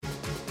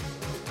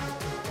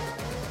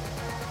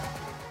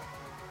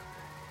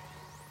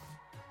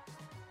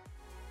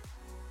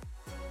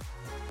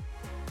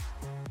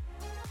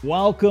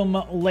Welcome,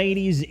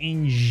 ladies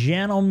and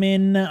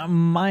gentlemen.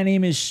 My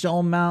name is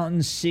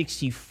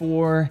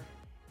StoneMountain64.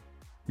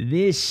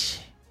 This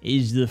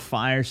is the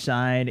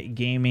Fireside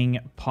Gaming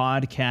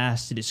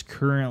Podcast. It is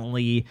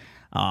currently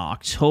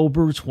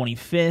October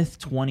 25th,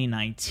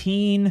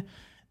 2019.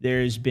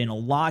 There's been a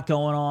lot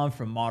going on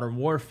from Modern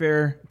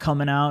Warfare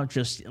coming out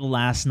just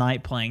last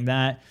night, playing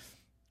that.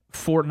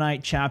 Fortnite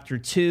Chapter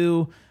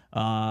 2,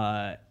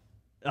 a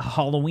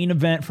Halloween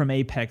event from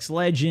Apex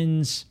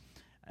Legends.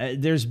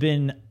 There's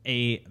been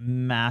a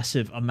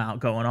massive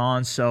amount going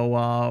on,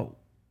 so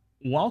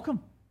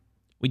welcome.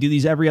 We do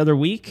these every other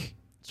week.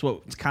 It's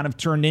what it's kind of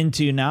turned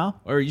into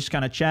now, or you just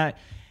kind of chat,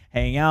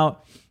 hang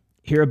out,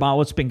 hear about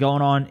what's been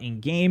going on in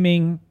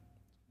gaming,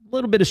 a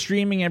little bit of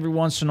streaming every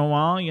once in a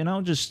while,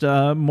 just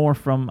more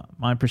from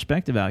my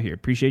perspective out here.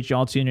 Appreciate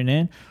y'all tuning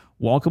in.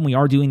 Welcome. We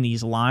are doing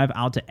these live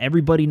out to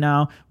everybody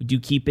now. We do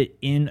keep it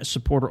in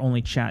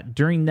supporter-only chat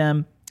during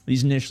them.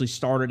 These initially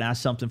started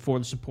as something for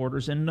the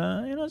supporters, and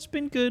it's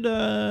been good.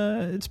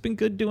 It's been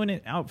good doing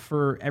it out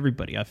for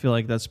everybody. I feel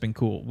like that's been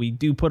cool. We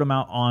do put them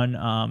out on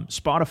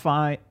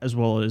Spotify as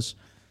well as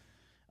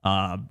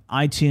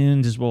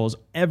iTunes, as well as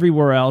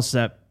everywhere else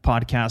that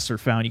podcasts are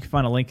found. You can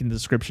find a link in the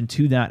description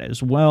to that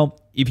as well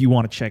if you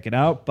want to check it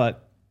out.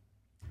 But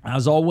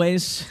as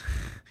always,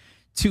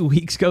 2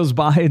 weeks goes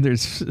by and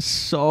there's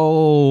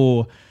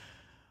so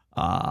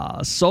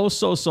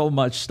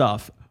much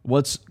stuff.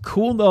 What's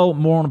cool, though,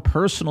 more on a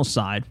personal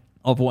side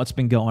of what's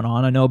been going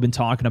on, I know I've been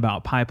talking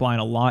about Pipeline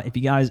a lot. If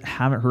you guys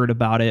haven't heard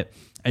about it,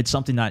 it's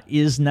something that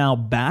is now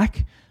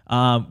back.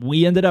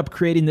 We ended up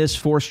creating this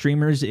for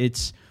streamers.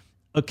 It's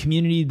a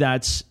community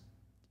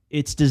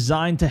it's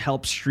designed to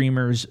help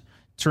streamers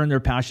turn their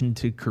passion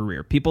into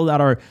career. People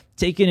that are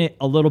taking it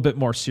a little bit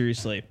more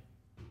seriously.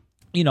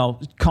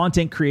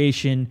 Content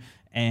creation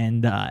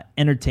and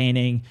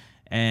entertaining.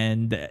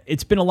 And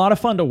it's been a lot of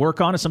fun to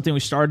work on. It's something we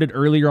started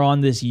earlier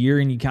on this year,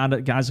 and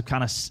guys have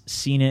kind of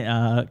seen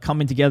it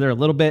coming together a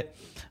little bit.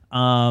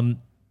 And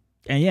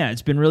yeah,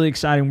 it's been really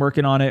exciting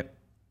working on it.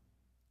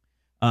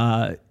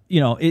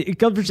 It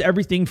covers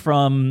everything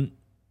from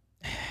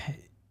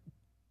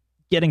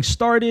getting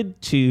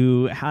started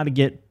to how to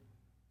get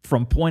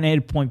from point A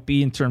to point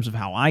B in terms of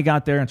how I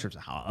got there, in terms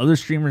of how other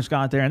streamers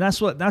got there. And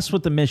that's what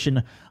the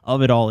mission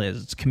of it all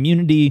is. It's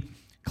community.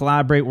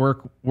 Collaborate,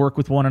 work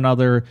with one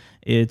another.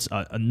 It's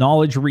a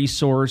knowledge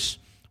resource.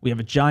 We have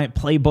a giant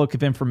playbook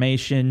of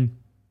information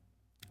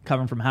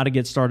covering from how to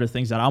get started,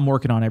 things that I'm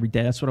working on every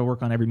day. That's what I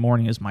work on every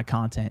morning is my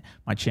content,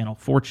 my channel.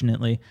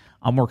 Fortunately,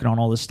 I'm working on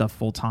all this stuff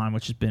full time,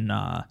 which has been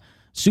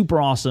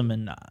super awesome.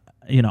 And,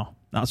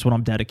 that's what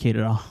I'm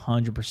dedicated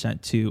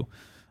 100% to.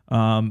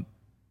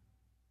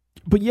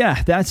 But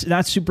yeah,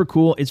 that's super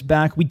cool. It's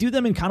back. We do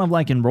them in kind of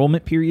like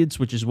enrollment periods,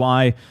 which is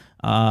why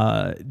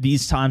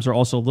these times are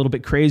also a little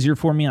bit crazier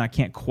for me, and I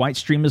can't quite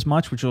stream as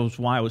much, which was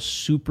why I was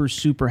super,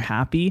 super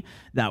happy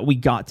that we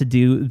got to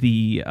do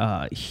the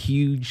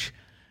huge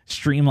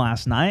stream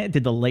last night. I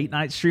did the late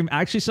night stream.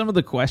 Actually, some of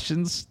the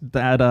questions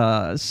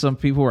that some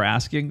people were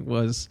asking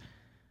was,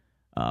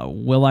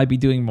 will I be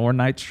doing more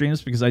night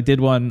streams? Because I did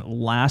one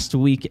last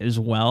week as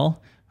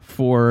well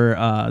for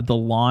the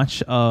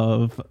launch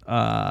of...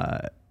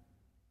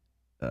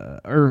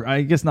 or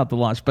I guess not the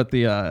launch, but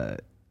the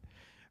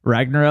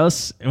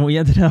Ragnaros, and we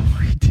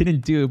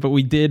didn't do it, but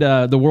we did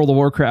the World of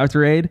Warcraft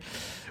raid.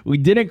 We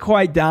didn't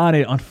quite down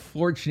it,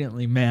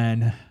 unfortunately,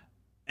 man.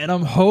 And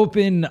I'm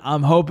hoping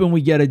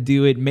we get to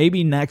do it.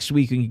 Maybe next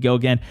week we can go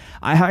again.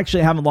 I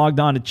actually haven't logged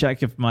on to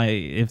check if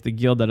the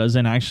guild that I was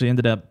in actually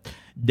ended up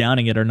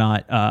downing it or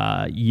not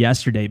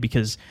yesterday,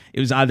 because it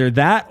was either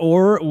that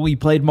or we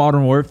played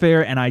Modern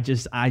Warfare, and I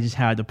just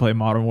had to play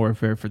Modern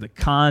Warfare for the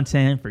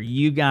content, for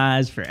you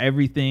guys, for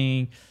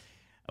everything.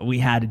 We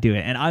had to do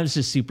it, and I was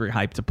just super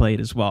hyped to play it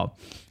as well.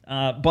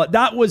 But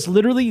that was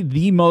literally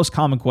the most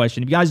common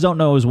question. If you guys don't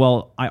know as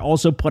well, I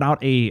also put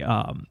out a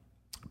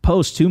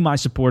post to my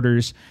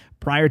supporters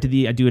prior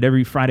to I do it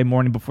every Friday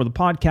morning before the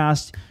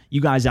podcast. You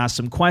guys ask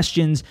some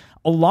questions.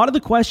 A lot of the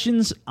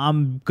questions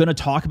I'm going to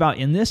talk about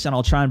in this, and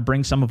I'll try and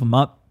bring some of them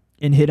up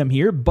and hit them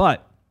here.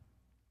 But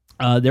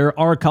there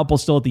are a couple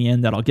still at the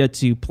end that I'll get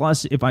to.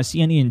 Plus, if I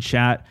see any in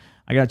chat,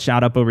 I got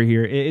chat up over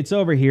here. It's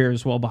over here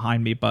as well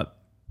behind me, but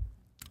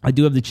I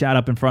do have the chat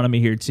up in front of me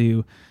here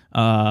too.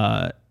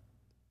 And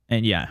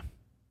yeah.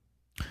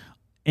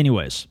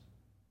 Anyways,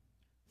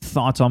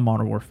 thoughts on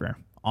Modern Warfare.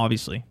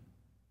 Obviously,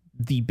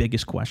 the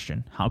biggest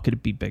question. How could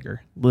it be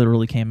bigger?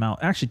 Literally came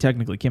out. Actually,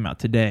 technically came out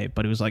today,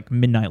 but it was like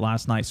midnight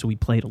last night, so we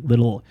played a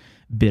little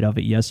bit of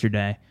it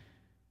yesterday.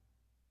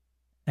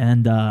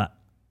 And I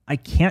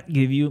can't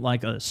give you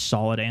like a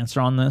solid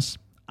answer on this.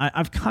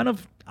 I've kind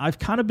of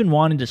been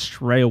wanting to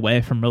stray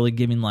away from really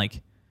giving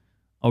like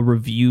a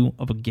review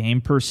of a game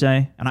per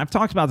se. And I've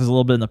talked about this a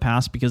little bit in the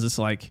past because it's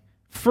like,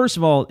 first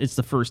of all, it's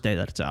the first day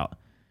that it's out.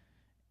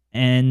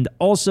 And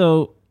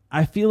also,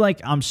 I feel like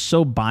I'm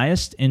so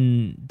biased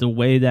in the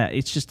way that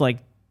it's just like,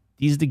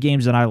 these are the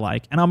games that I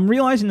like. And I'm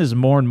realizing this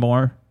more and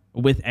more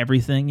with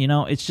everything, you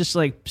know? It's just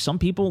like, some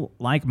people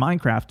like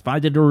Minecraft. If I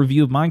did a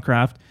review of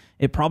Minecraft,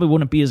 it probably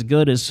wouldn't be as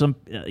good as some,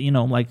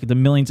 like the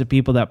millions of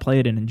people that play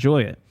it and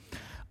enjoy it.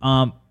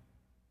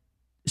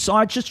 So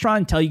I just try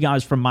and tell you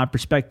guys from my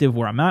perspective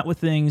where I'm at with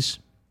things,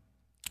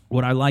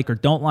 what I like or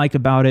don't like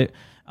about it.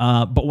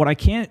 But what I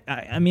can't,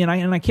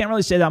 I can't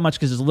really say that much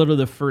because it's literally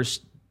the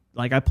first,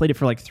 like I played it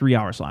for like 3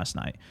 hours last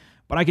night.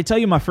 But I can tell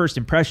you my first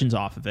impressions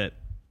off of it.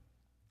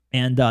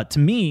 And to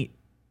me,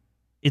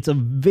 it's a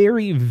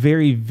very,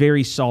 very,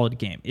 very solid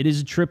game. It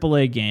is a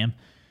AAA game.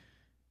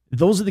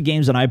 Those are the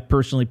games that I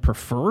personally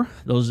prefer.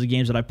 Those are the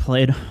games that I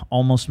played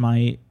almost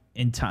my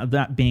entire,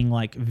 that being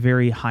like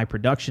very high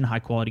production, high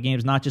quality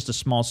games, not just a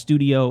small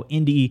studio,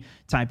 indie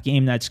type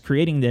game that's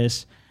creating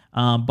this.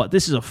 But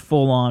this is a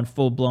full-on,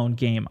 full-blown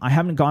game. I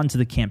haven't gotten to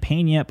the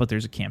campaign yet, but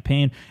there's a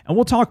campaign. And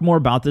we'll talk more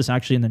about this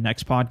actually in the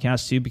next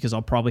podcast too, because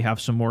I'll probably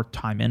have some more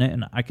time in it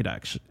and I could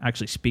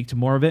actually speak to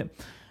more of it.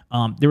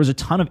 There was a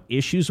ton of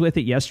issues with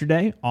it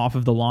yesterday off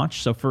of the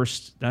launch. So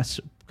first,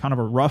 that's kind of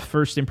a rough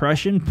first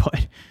impression,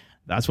 but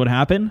that's what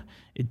happened.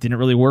 It didn't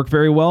really work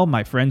very well.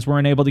 My friends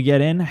weren't able to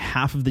get in.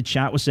 Half of the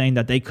chat was saying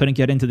that they couldn't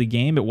get into the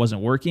game. It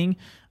wasn't working.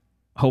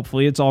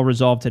 Hopefully it's all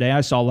resolved today.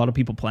 I saw a lot of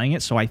people playing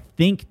it, so I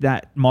think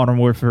that Modern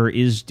Warfare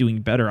is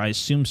doing better. I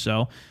assume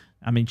so.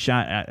 I mean,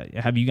 chat,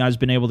 have you guys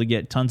been able to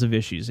get tons of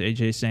issues?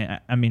 AJ saying,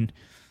 I mean,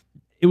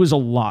 it was a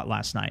lot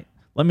last night.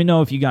 Let me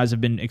know if you guys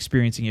have been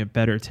experiencing it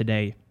better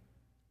today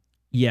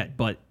yet,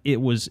 but it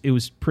was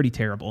pretty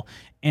terrible.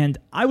 And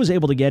I was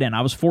able to get in.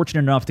 I was fortunate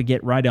enough to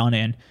get right on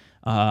in.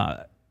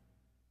 All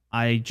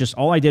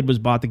I did was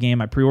bought the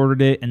game. I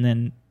pre-ordered it, and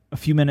then a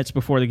few minutes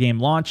before the game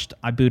launched,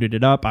 I booted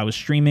it up. I was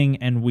streaming,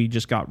 and we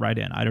just got right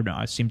in. I don't know.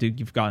 I seem to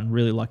have gotten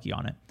really lucky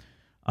on it.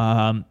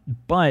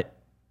 But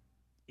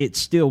it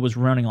still was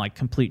running like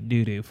complete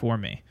doo-doo for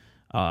me.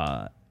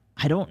 I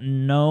don't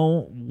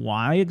know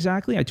why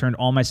exactly. I turned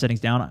all my settings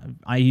down.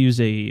 I use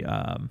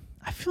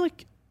I feel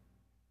like,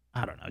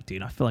 I don't know,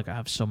 dude. I feel like I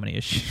have so many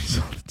issues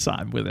all the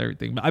time with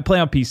everything. But I play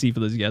on PC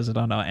for those of you guys that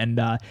don't know. And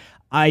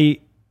I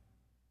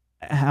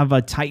have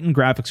a Titan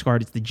graphics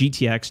card. It's the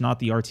GTX, not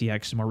the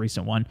RTX, the more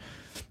recent one.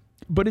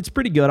 But it's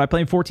pretty good. I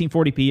play in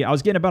 1440p. I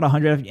was getting about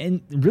 100.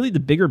 And really the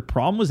bigger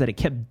problem was that it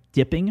kept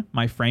dipping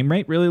my frame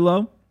rate really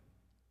low.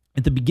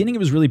 At the beginning, it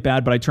was really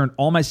bad, but I turned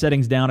all my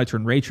settings down. I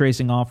turned ray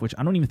tracing off, which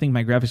I don't even think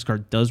my graphics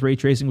card does ray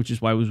tracing, which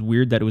is why it was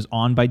weird that it was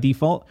on by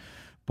default.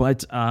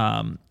 But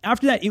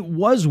after that, it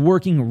was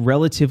working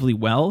relatively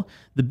well.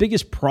 The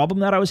biggest problem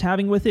that I was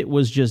having with it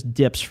was just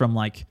dips from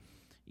like,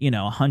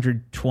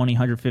 120,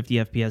 150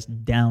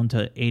 FPS down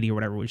to 80 or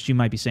whatever, which you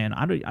might be saying,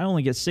 I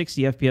only get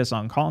 60 FPS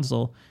on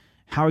console.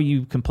 How are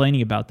you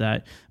complaining about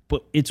that?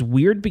 But it's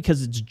weird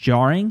because it's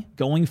jarring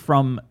going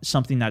from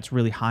something that's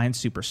really high and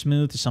super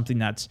smooth to something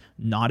that's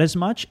not as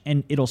much,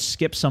 and it'll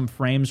skip some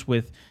frames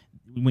when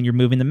you're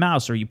moving the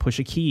mouse or you push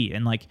a key,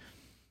 and like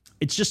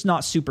it's just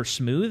not super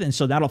smooth, and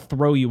so that'll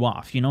throw you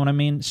off. You know what I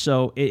mean?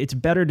 So it's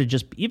better to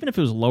just, even if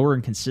it was lower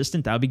and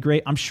consistent, that would be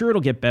great. I'm sure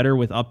it'll get better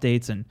with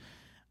updates, and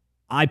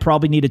I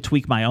probably need to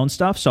tweak my own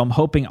stuff. So I'm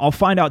hoping I'll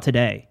find out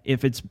today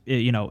if it's,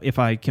 if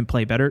I can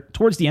play better.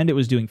 Towards the end, it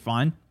was doing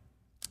fine.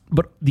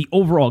 But the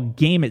overall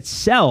game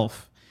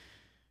itself,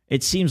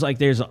 it seems like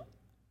there's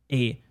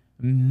a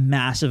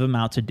massive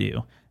amount to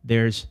do.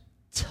 There's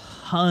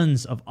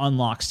tons of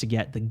unlocks to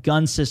get. The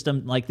gun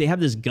system, like they have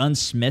this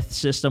gunsmith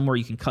system where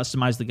you can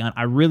customize the gun.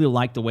 I really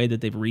like the way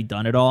that they've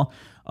redone it all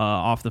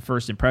off the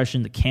first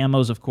impression. The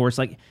camos, of course.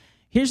 Like,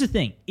 here's the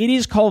thing. It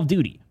is Call of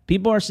Duty.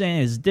 People are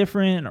saying it's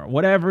different or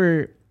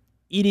whatever.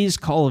 It is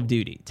Call of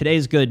Duty.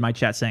 Today's good, my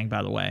chat's saying,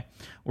 by the way.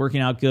 Working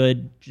out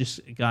good.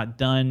 Just got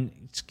done.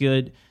 It's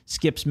good.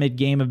 Skips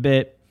mid-game a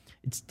bit.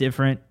 It's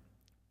different.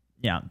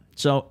 Yeah.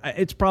 So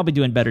it's probably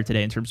doing better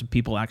today in terms of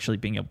people actually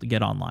being able to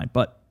get online.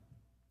 But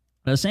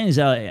what I was saying is,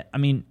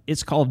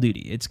 it's Call of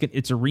Duty. It's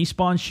a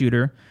respawn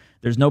shooter.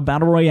 There's no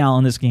Battle Royale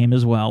in this game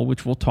as well,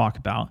 which we'll talk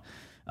about.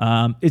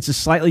 It's a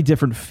slightly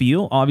different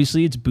feel.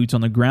 Obviously, it's boots on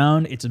the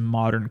ground. It's a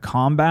modern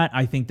combat.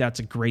 I think that's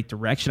a great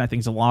direction. I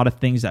think there's a lot of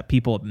things that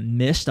people have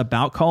missed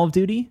about Call of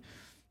Duty,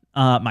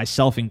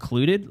 myself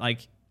included.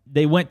 Like,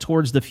 they went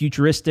towards the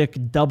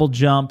futuristic double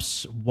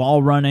jumps,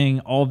 wall running,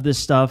 all of this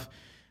stuff,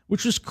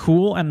 which was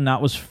cool, and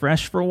that was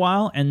fresh for a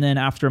while. And then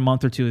after a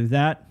month or two of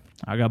that,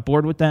 I got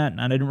bored with that, and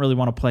I didn't really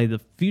want to play the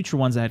future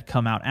ones that had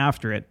come out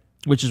after it,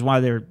 which is why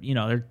they're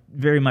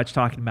very much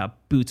talking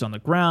about boots on the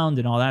ground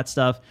and all that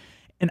stuff.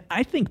 And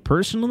I think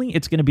personally,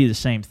 it's going to be the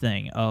same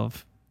thing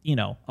of,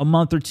 a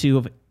month or two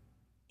of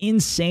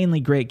insanely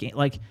great game.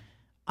 Like,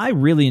 I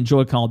really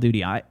enjoy Call of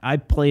Duty. I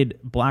played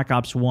Black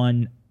Ops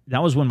 1.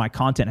 That was when my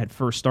content had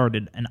first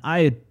started. And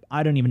I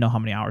don't even know how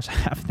many hours I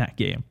have in that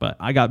game. But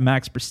I got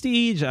max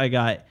prestige. I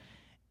got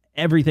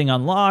everything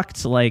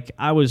unlocked.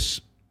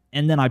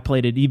 And then I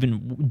played it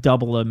even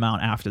double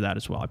amount after that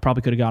as well. I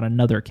probably could have got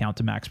another account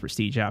to max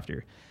prestige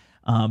after.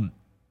 I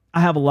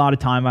have a lot of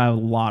time. I have a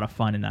lot of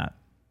fun in that.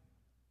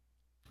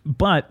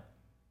 But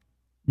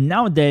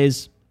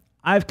nowadays,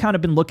 I've kind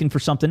of been looking for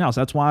something else.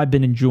 That's why I've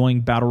been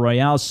enjoying Battle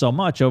Royale so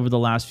much over the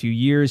last few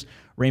years.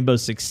 Rainbow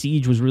Six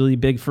Siege was really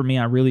big for me.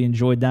 I really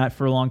enjoyed that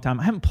for a long time.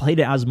 I haven't played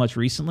it as much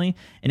recently.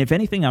 And if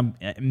anything, I'm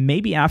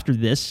maybe after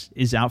this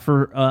is out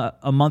for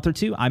a month or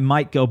two, I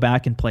might go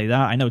back and play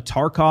that. I know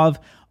Tarkov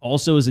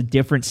also is a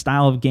different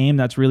style of game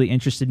that's really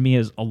interested me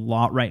as a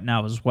lot right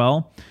now as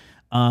well.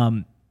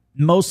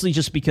 Mostly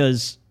just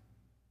because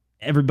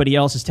everybody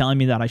else is telling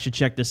me that I should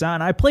check this out.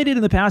 And I played it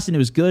in the past and it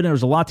was good and there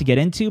was a lot to get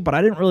into, but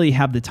I didn't really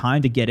have the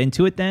time to get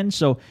into it then.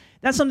 So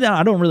that's something that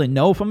I don't really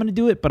know if I'm going to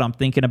do it, but I'm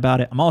thinking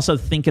about it. I'm also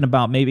thinking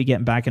about maybe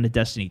getting back into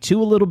Destiny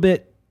 2 a little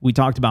bit. We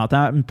talked about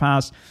that in the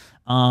past.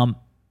 But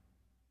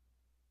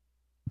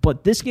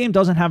this game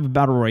doesn't have a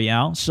battle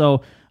royale.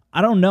 So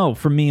I don't know.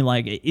 For me,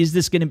 like, is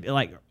this going to be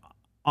like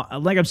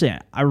I'm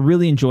saying, I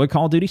really enjoy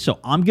Call of Duty. So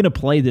I'm going to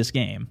play this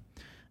game.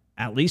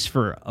 At least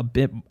for a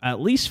bit,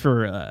 at least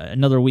for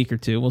another week or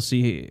two. We'll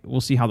see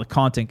how the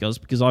content goes,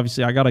 because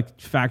obviously I got to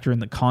factor in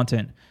the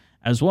content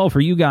as well for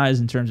you guys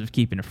in terms of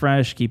keeping it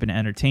fresh, keeping it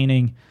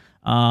entertaining.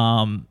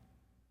 But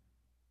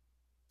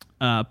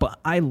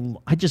I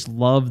just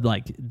loved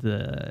like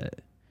the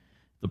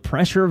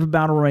pressure of a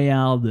battle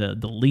royale, the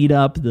lead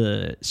up,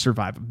 the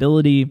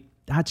survivability.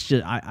 That's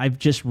just I've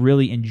just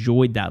really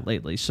enjoyed that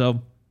lately.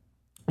 So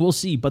we'll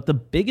see. But the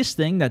biggest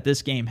thing that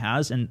this game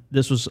has, and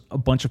this was a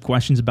bunch of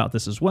questions about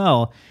this as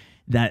well,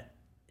 that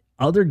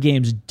other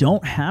games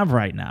don't have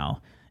right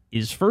now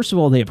is, first of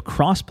all, they have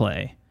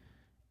crossplay,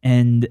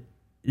 and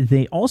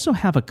they also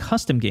have a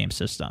custom game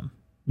system.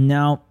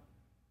 Now,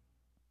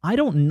 I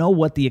don't know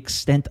what the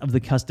extent of the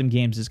custom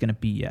games is going to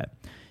be yet.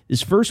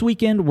 This first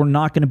weekend, we're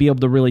not going to be able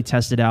to really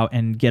test it out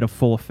and get a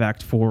full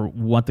effect for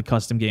what the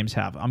custom games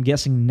have. I'm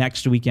guessing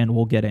next weekend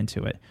we'll get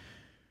into it.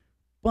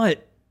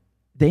 But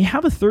they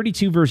have a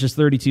 32 versus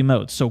 32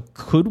 mode. So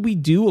could we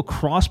do a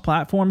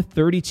cross-platform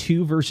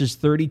 32 versus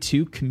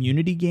 32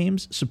 community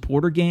games,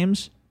 supporter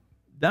games?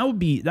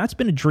 That's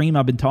been a dream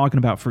I've been talking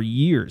about for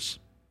years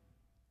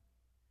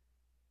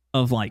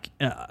of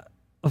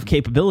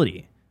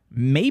capability.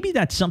 Maybe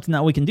that's something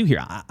that we can do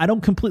here. I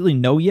don't completely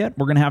know yet.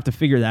 We're going to have to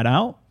figure that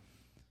out.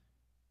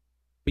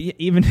 But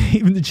even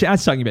the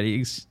chat's talking about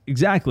it.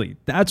 Exactly.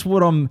 That's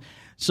what I'm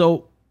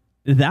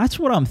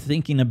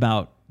thinking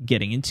about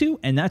getting into,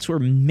 and that's where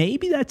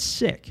maybe that's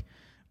sick,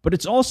 but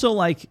it's also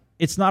like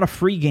it's not a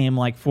free game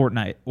like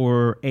Fortnite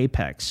or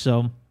Apex.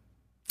 So,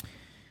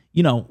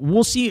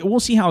 we'll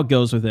see how it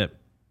goes with it.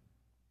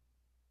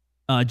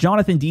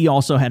 Jonathan D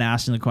also had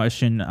asked in the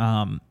question,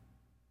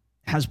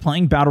 has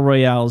playing battle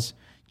royales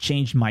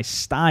changed my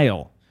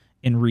style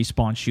in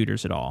Respawn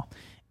shooters at all?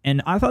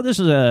 And I thought this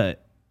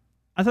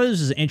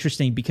was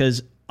interesting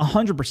because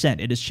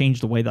 100% it has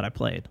changed the way that I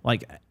played.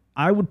 Like,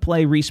 I would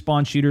play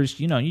Respawn shooters.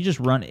 You just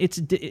run.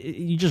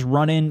 You just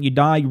run in, you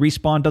die, you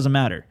respawn. Doesn't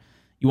matter.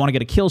 You want to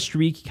get a kill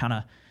streak, kind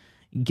of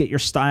get your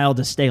style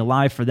to stay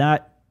alive for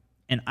that.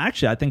 And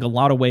actually, I think a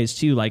lot of ways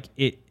too. Like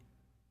it,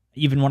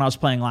 even when I was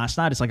playing last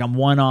night, it's like I'm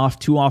 1 off,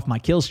 2 off my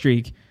kill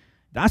streak.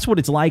 That's what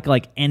it's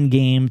like end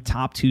game,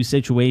 top 2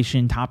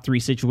 situation, top 3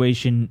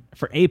 situation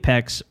for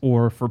Apex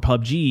or for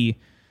PUBG.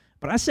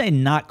 But I say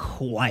not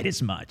quite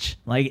as much,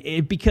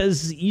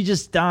 because you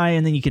just die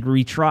and then you can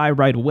retry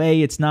right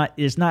away. It's not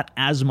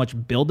as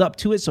much build up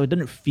to it, so it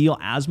doesn't feel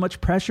as much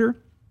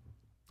pressure.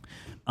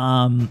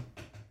 But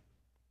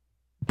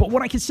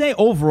what I can say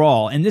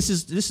overall, and this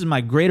is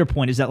my greater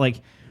point, is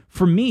that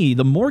for me,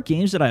 the more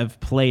games that I've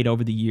played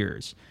over the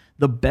years,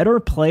 the better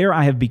player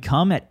I have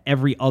become at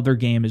every other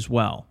game as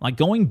well. Like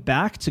going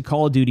back to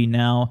Call of Duty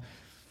now,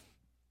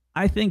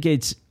 I think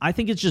it's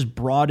just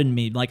broadened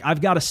me. Like I've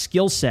got a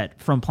skill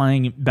set from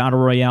playing battle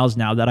royales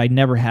now that I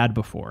never had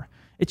before.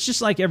 It's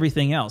just like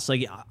everything else.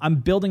 Like I'm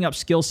building up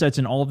skill sets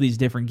in all of these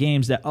different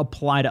games that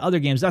apply to other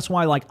games. That's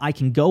why I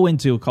can go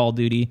into a Call of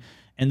Duty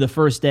and the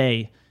first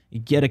day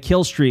get a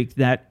kill streak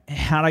that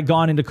had I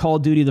gone into Call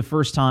of Duty the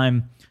first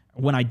time,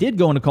 when I did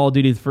go into Call of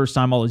Duty the first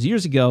time all those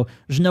years ago,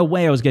 there's no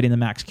way I was getting the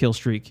max kill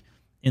streak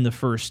in the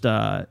first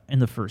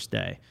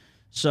day.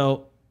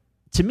 So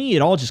to me,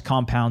 it all just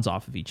compounds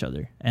off of each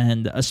other.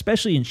 And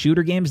especially in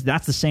shooter games,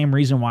 that's the same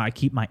reason why I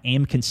keep my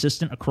aim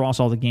consistent across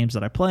all the games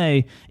that I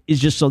play, is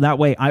just so that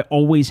way I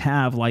always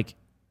have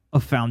a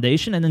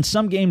foundation. And then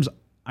some games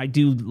I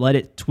do let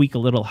it tweak a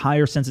little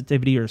higher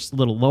sensitivity or a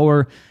little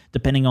lower,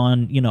 depending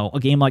on, a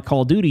game like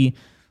Call of Duty.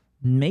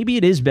 Maybe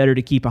it is better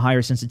to keep a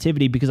higher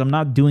sensitivity because I'm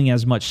not doing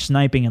as much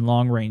sniping and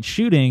long-range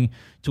shooting,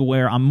 to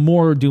where I'm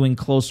more doing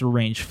closer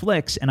range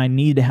flicks, and I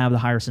need to have the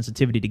higher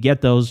sensitivity to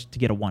get those, to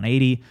get a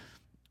 180,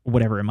 or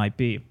whatever it might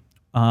be.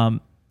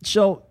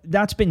 So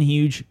that's been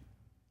huge.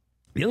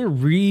 The other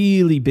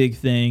really big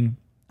thing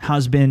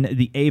has been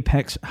the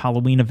Apex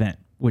Halloween event,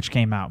 which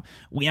came out.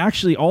 We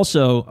actually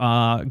also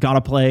got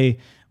to play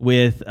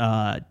with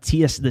the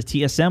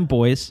TSM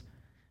boys,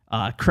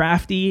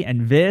 Crafty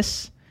and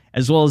Vis,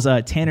 as well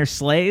as Tanner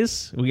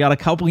Slays. We got a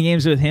couple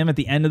games with him at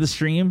the end of the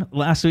stream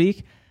last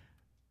week.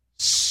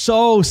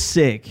 So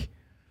sick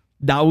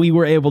that we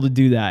were able to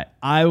do that.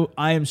 I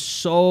am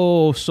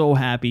so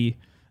happy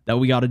that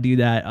we got to do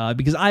that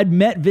because I'd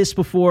met Vis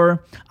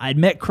before. I'd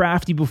met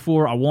Crafty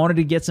before. I wanted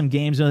to get some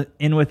games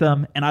in with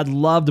them, and I'd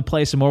love to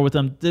play some more with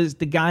them.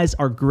 The guys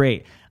are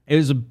great. It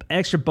was an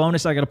extra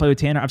bonus I got to play with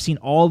Tanner. I've seen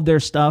all of their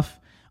stuff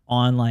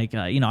on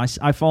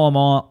I follow them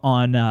all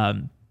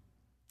on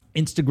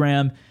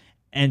Instagram.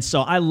 And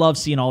so I love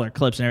seeing all their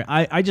clips. And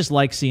I just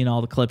like seeing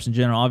all the clips in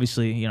general.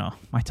 Obviously,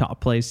 my top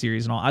play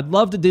series and all. I'd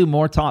love to do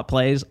more top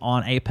plays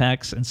on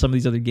Apex and some of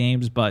these other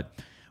games, but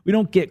we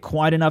don't get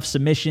quite enough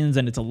submissions,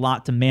 and it's a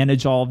lot to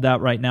manage all of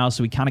that right now.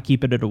 So we kind of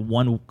keep it at a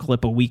one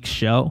clip a week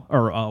show,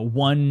 or a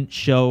one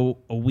show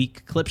a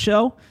week clip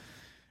show.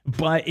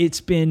 But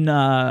it's been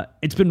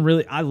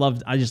really,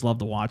 I just love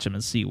to watch them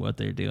and see what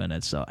they're doing.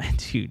 And so,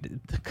 dude,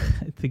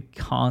 the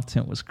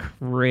content was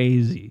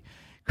crazy.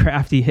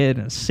 Crafty hit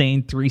an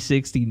insane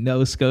 360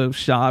 no scope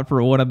shot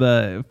for one of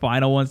the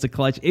final ones to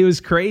clutch. It was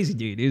crazy,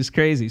 dude. It was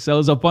crazy. So it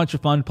was a bunch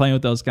of fun playing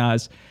with those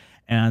guys.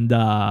 And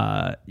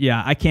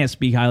I can't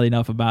speak highly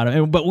enough about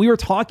it. But we were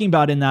talking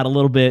about in that a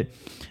little bit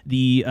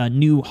the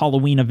new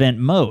Halloween event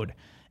mode.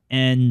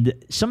 And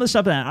some of the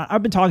stuff that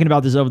I've been talking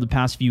about this over the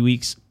past few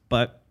weeks.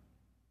 But,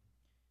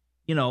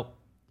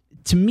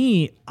 to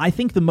me, I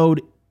think the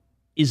mode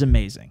is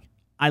amazing.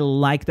 I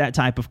like that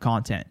type of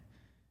content.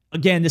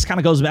 Again, this kind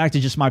of goes back to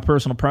just my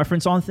personal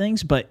preference on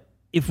things, but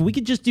if we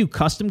could just do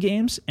custom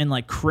games and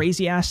like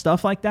crazy ass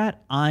stuff like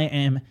that, I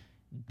am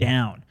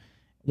down.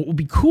 What would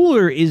be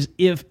cooler is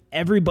if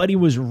everybody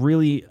was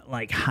really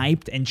like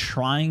hyped and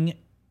trying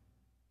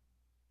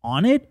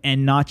on it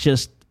and not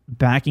just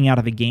backing out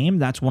of the game.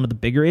 That's one of the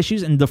bigger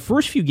issues. And the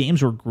first few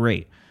games were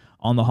great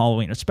on the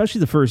Halloween, especially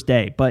the first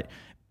day. But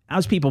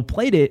as people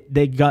played it,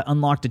 they got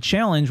unlocked a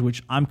challenge,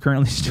 which I'm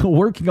currently still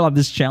working on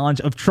this challenge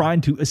of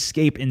trying to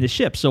escape in the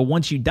ship. So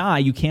once you die,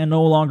 you can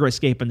no longer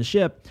escape in the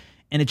ship,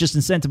 and it just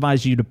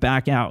incentivizes you to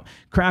back out.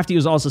 Crafty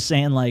was also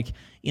saying,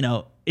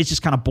 it's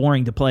just kind of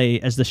boring to play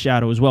as the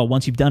Shadow as well.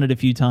 Once you've done it a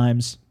few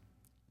times,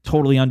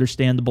 totally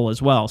understandable as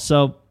well.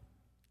 So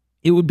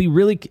it would be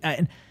really...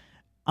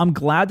 I'm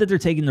glad that they're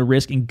taking the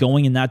risk and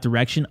going in that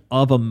direction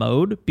of a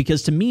mode,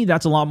 because to me,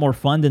 that's a lot more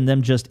fun than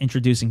them just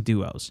introducing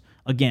duos.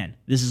 Again,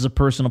 this is a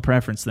personal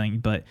preference thing,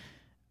 but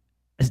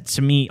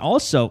to me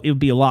also, it would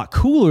be a lot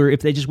cooler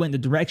if they just went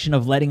in the direction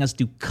of letting us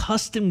do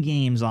custom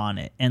games on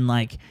it and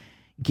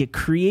get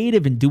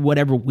creative and do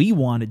whatever we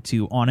wanted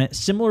to on it,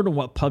 similar to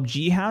what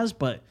PUBG has,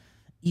 but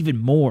even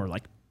more.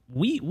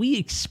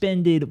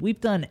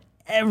 We've done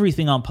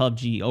everything on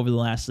PUBG over the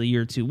last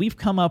year or two. We've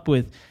come up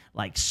with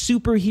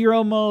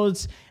superhero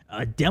modes,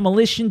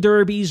 demolition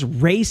derbies,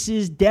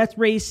 races, death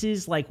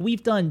races.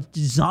 We've done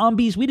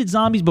zombies. We did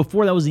zombies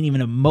before that wasn't even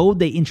a mode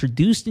they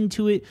introduced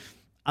into it.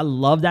 I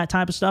love that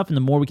type of stuff, and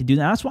the more we can do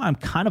that, that's why I'm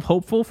kind of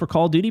hopeful for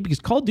Call of Duty, because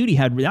Call of Duty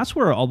that's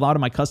where a lot of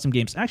my custom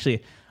games,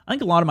 actually, I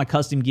think a lot of my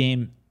custom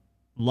game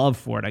love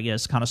for it, I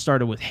guess, kind of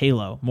started with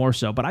Halo more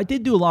so. But I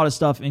did do a lot of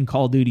stuff in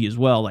Call of Duty as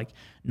well, like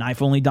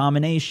knife-only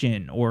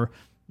domination or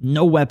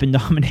no weapon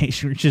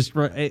domination, which is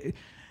some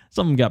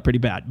of them got pretty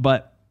bad.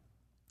 But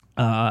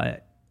I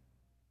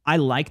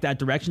like that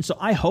direction. So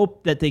I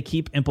hope that they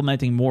keep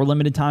implementing more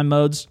limited time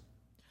modes.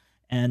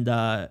 And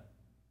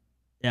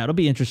it'll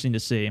be interesting to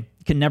see.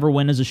 Can never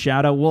win as a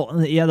Shadow.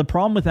 Well, yeah, the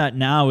problem with that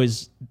now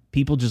is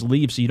people just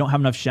leave, so you don't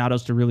have enough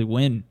Shadows to really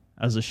win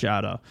as a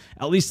Shadow.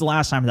 At least the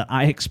last time that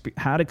I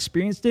had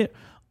experienced it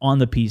on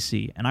the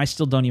PC. And I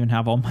still don't even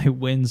have all my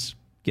wins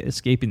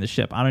escaping the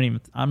ship.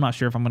 I'm not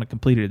sure if I'm going to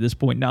complete it at this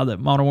point now that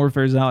Modern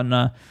Warfare is out, and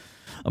I'm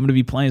going to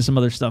be playing some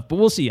other stuff, but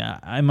we'll see.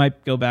 I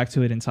might go back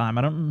to it in time.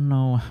 I don't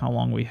know how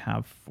long we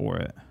have for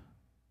it.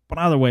 But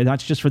either way,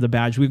 that's just for the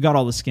badge. We've got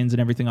all the skins and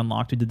everything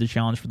unlocked. We did the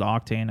challenge for the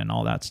Octane and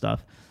all that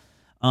stuff.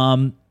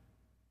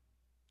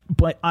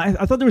 But I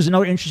thought there was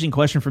another interesting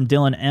question from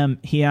Dylan M.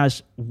 He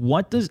asked,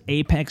 what does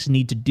Apex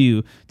need to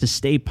do to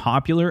stay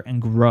popular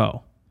and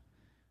grow?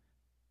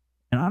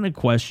 And on a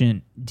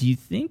question, do you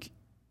think,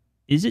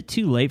 is it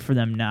too late for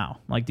them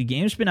now? The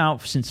game's been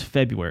out since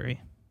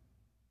February.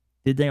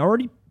 Did they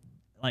already...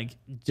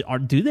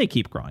 do they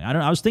keep growing?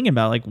 I was thinking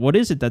about what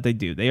is it that they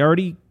do? They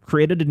already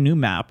created a new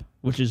map,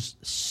 which is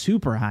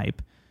super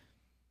hype.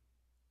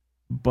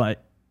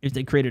 But if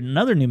they created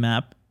another new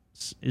map,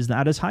 is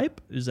that as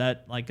hype? Is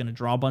that going to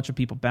draw a bunch of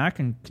people back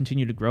and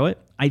continue to grow it?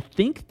 I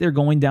think they're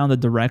going down the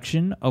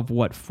direction of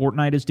what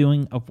Fortnite is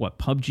doing, of what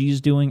PUBG is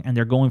doing, and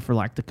they're going for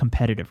the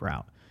competitive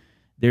route.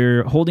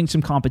 They're holding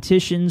some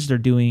competitions. They're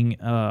doing,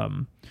 a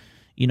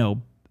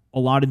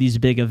lot of these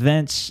big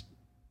events.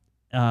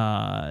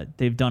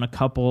 They've done a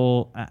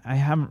couple. I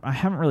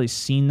haven't really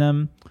seen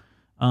them,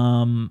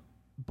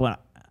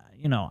 but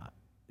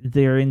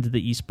they're into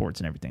the esports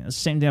and everything. It's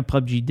the same thing that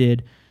PUBG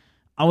did.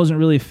 I wasn't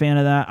really a fan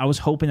of that. I was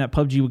hoping that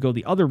PUBG would go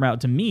the other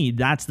route. To me,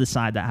 that's the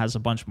side that has a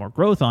bunch more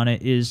growth on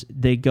it. Is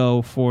they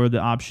go for the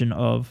option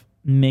of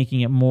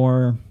making it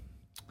more.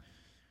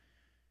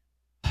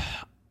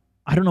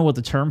 I don't know what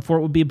the term for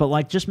it would be,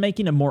 but just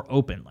making it more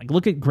open.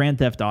 Look at Grand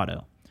Theft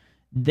Auto.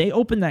 They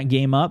opened that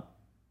game up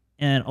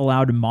and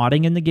allowed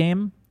modding in the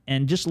game,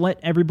 and just let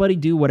everybody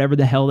do whatever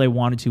the hell they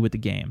wanted to with the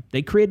game.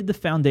 They created the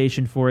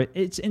foundation for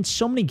it. And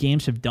so many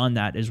games have done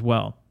that as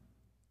well.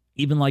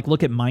 Even like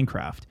look at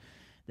Minecraft.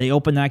 They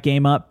open that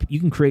game up. You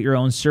can create your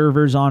own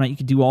servers on it. You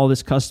can do all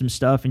this custom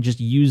stuff and just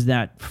use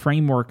that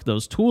framework,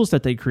 those tools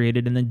that they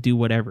created, and then do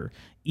whatever.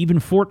 Even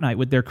Fortnite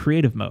with their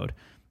creative mode.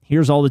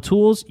 Here's all the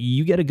tools.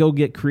 You got to go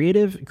get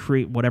creative,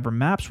 create whatever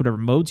maps, whatever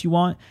modes you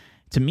want.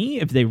 To me,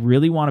 if they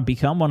really want to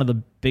become one of the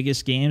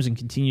biggest games and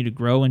continue to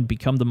grow and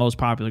become the most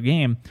popular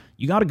game,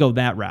 you got to go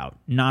that route,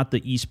 not the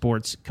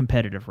esports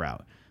competitive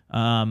route.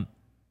 That's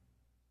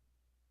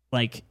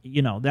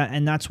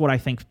what I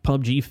think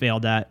PUBG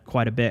failed at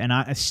quite a bit. And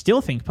I still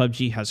think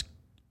PUBG has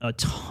a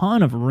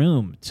ton of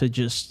room to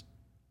just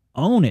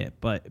own it,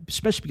 but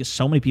especially because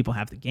so many people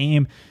have the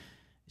game,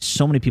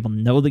 so many people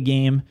know the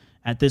game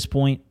at this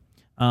point.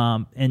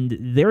 And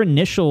their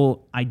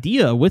initial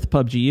idea with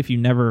PUBG, if you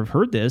never have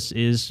heard this,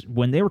 is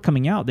when they were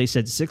coming out, they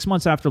said 6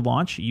 months after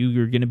launch,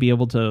 you're going to be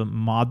able to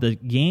mod the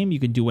game. You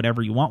can do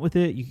whatever you want with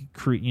it. You can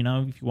create,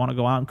 if you want to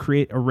go out and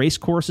create race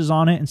courses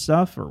on it and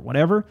stuff or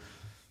whatever,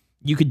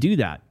 you could do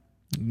that.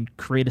 You can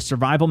create a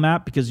survival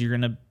map because you're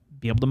going to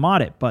be able to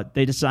mod it. But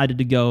they decided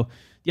to go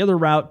the other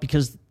route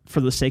because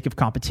for the sake of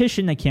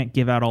competition, they can't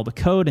give out all the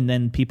code and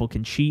then people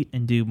can cheat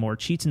and do more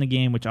cheats in the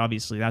game, which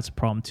obviously that's a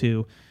problem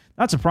too.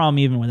 That's a problem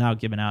even without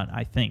giving out.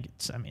 I think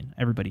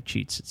everybody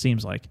cheats. It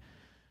seems like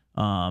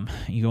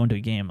you go into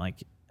a game,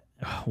 like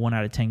 1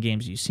 out of 10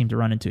 games, you seem to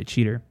run into a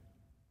cheater.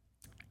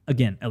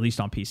 Again, at least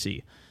on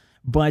PC.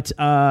 But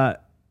I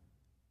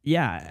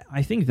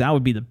think that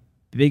would be the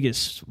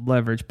biggest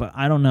leverage, but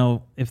I don't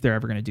know if they're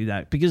ever going to do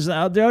that. Because the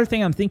other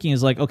thing I'm thinking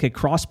is like, okay,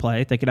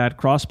 crossplay. They could add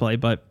crossplay,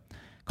 but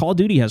Call of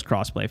Duty has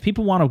crossplay. If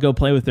people want to go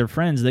play with their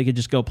friends, they could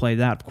just go play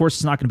that. Of course,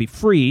 it's not going to be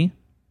free,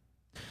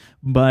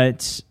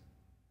 but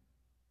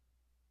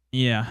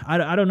yeah,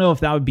 I don't know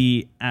if that would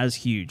be as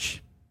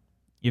huge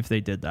if they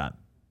did that.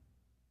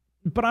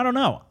 But I don't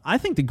know. I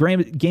think the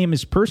game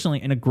is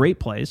personally in a great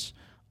place.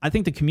 I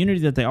think the community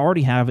that they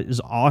already have is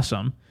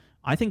awesome.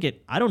 I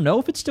don't know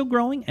if it's still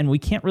growing, and we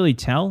can't really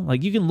tell.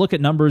 Like, you can look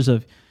at numbers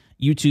of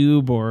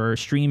YouTube or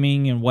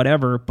streaming and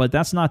whatever, but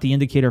that's not the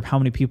indicator of how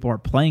many people are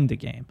playing the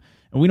game.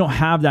 And we don't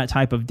have that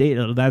type of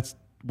data. That's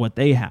what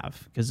they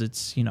have because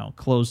it's,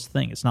 closed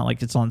thing. It's not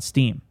like it's on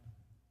Steam.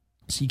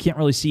 So you can't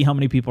really see how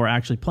many people are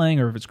actually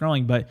playing or if it's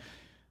growing, but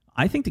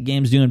I think the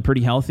game's doing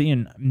pretty healthy,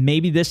 and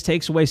maybe this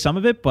takes away some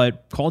of it,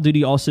 but Call of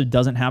Duty also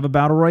doesn't have a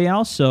battle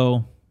royale,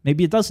 so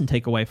maybe it doesn't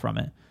take away from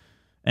it.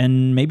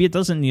 And maybe it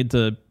doesn't need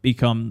to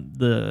become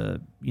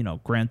the,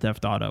 Grand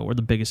Theft Auto or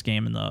the biggest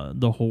game in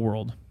the whole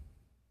world.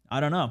 I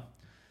don't know.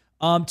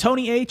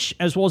 Tony H,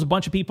 as well as a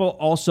bunch of people,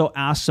 also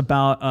asks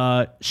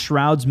about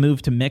Shroud's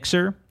move to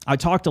Mixer. I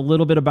talked a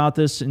little bit about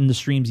this in the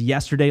streams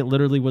yesterday. It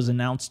literally was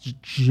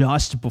announced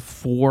just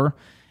before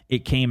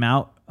it came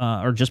out,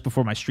 or just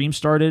before my stream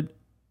started.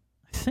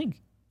 I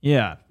think,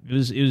 yeah, it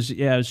was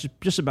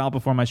just about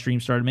before my stream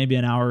started, maybe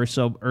an hour or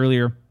so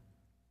earlier.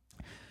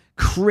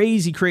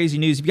 Crazy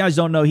news. If you guys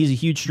don't know, he's a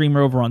huge streamer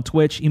over on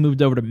Twitch. He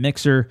moved over to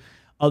Mixer,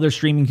 other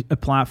streaming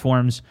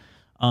platforms.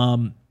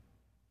 And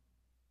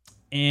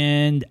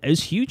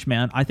it's huge,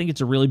 man. I think it's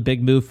a really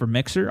big move for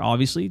Mixer.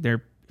 Obviously,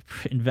 they're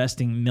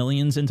investing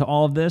millions into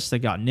all of this. They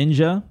got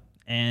Ninja,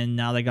 and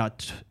now they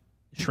got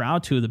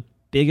Shroud, two of the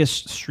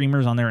biggest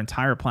streamers on their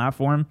entire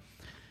platform.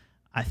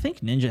 I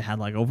think Ninja had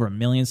like over 1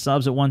 million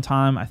subs at one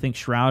time. I think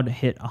Shroud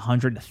hit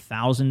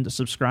 100,000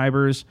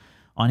 subscribers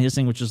on his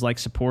thing, which is like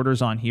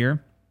supporters on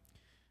here.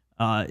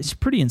 It's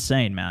pretty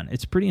insane, man.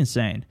 It's pretty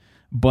insane.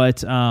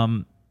 But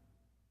I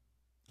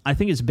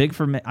think it's big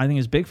for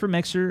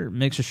Mixer.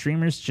 Mixer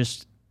streamers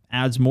just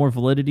adds more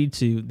validity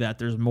to that.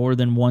 There's more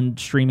than one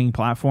streaming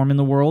platform in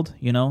the world.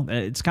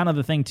 It's kind of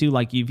the thing too.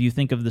 Like if you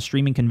think of the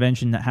streaming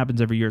convention that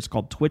happens every year, it's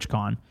called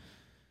TwitchCon.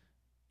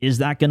 Is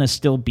that going to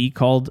still be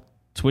called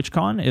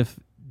TwitchCon if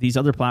these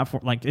other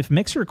platforms, like if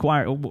Mixer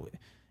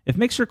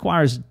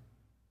acquires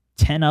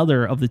 10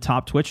 other of the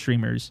top Twitch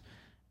streamers,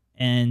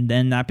 and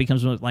then that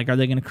becomes like, are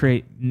they going to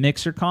create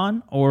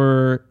MixerCon,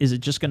 or is it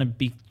just going to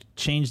be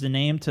change the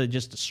name to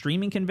just a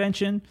streaming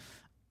convention?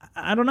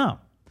 I don't know.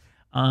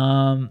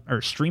 Or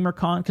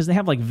StreamerCon, because they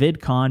have like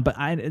VidCon, but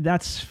I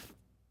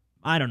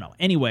don't know.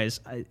 Anyways,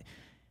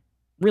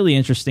 really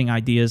interesting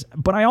ideas,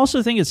 but I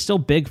also think it's still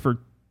big for.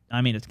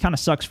 It kind of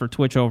sucks for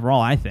Twitch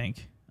overall, I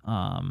think.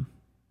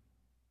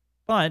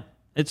 But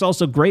it's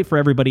also great for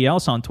everybody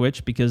else on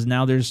Twitch because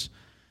now there's,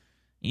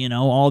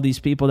 all these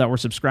people that were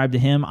subscribed to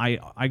him.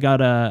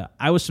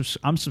 I'm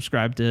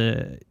subscribed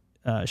to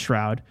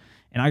Shroud,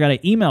 and I got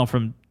an email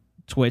from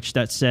Twitch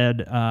that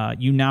said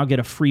you now get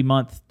a free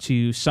month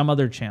to some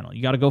other channel.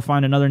 You got to go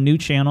find another new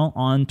channel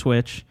on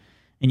Twitch,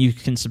 and you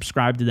can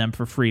subscribe to them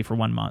for free for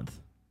 1 month.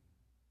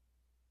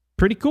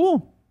 Pretty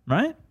cool,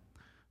 right?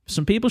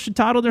 Some people should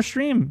title their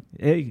stream,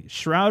 "Hey,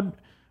 Shroud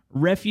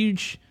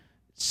Refuge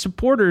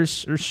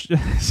supporters or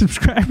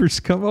subscribers,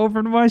 come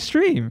over to my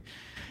stream."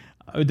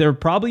 They're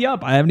probably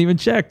up. I haven't even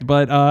checked,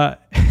 but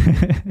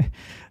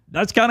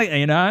that's kind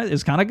of,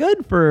 it's kind of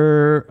good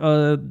for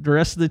the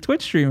rest of the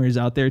Twitch streamers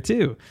out there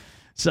too.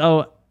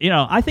 So,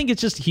 I think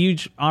it's just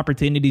huge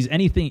opportunities.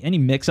 Any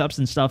mix-ups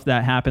and stuff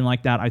that happen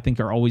like that, I think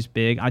are always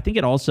big. I think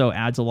it also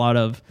adds a lot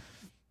of,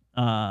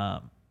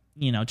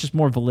 just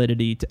more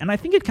validity. And I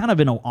think it kind of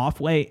in an off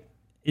way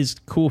is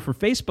cool for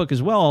Facebook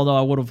as well, although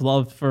I would have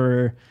loved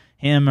for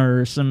him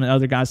or some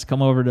other guys to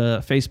come over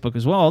to Facebook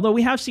as well. Although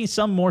we have seen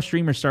some more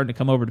streamers starting to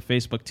come over to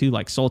Facebook too,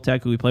 like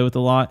Soltech, who we play with a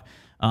lot.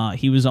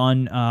 He was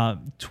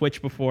on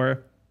Twitch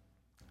before,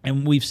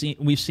 and we've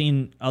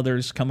seen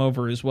others come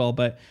over as well,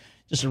 but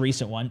just a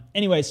recent one.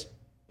 Anyways,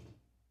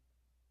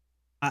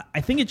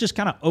 I think it just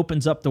kind of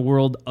opens up the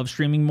world of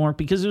streaming more,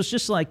 because it was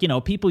just like,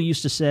 people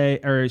used to say,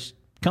 or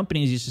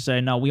companies used to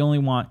say, no, we only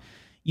want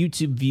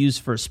YouTube views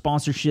for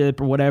sponsorship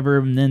or whatever.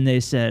 And then they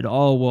said,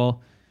 oh,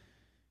 well,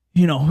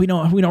 we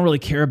don't really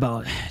care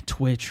about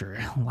Twitch or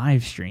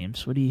live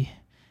streams.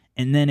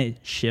 And then it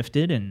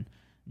shifted, and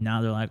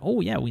now they're like,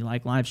 oh yeah, we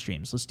like live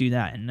streams. Let's do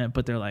that.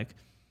 But they're like,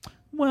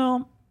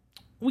 well,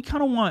 we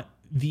kind of want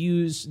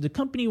views. The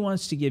company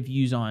wants to get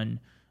views on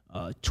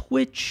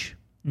Twitch,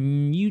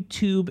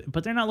 YouTube,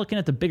 but they're not looking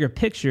at the bigger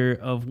picture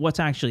of what's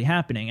actually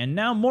happening. And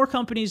now more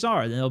companies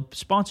are. They'll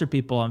sponsor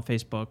people on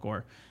Facebook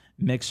or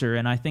Mixer,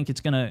 and I think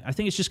it's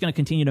just gonna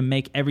continue to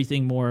make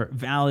everything more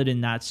valid.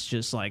 And that's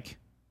just like,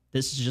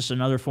 this is just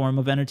another form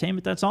of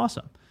entertainment. That's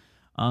awesome.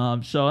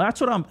 So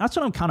that's what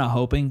I'm kind of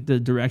hoping, the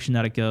direction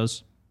that it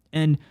goes.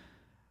 And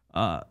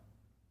I'm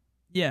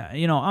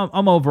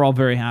overall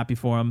very happy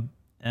for him,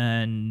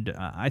 and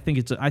I think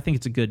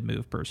it's a good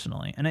move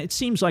personally. And it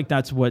seems like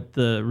that's what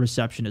the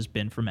reception has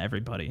been from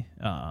everybody.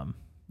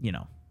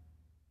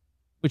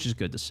 Which is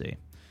good to see.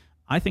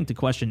 I think the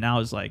question now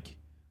is like,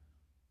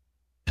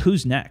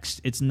 who's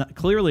next? It's not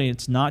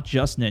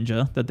just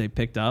Ninja that they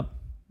picked up.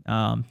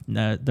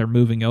 They're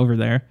moving over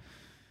there.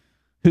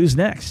 Who's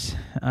next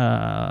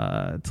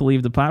to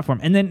leave the platform?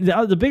 And then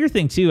the bigger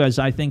thing too, as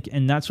I think,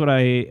 and that's what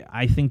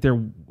I think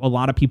a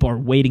lot of people are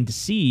waiting to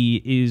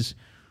see, is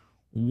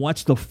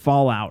what's the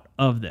fallout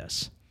of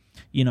this.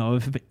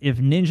 If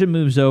Ninja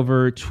moves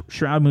over,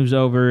 Shroud moves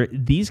over,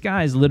 these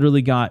guys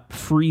literally got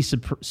free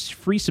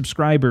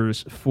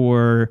subscribers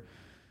for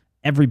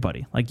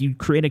everybody. Like, you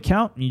create an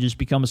account and you just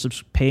become a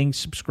paying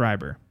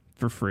subscriber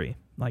for free.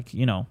 Like,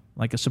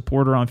 like a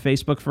supporter on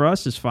Facebook for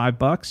us is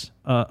 $5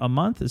 a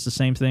month. It's the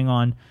same thing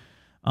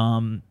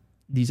on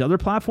these other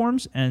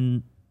platforms,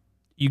 and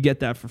you get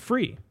that for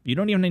free. You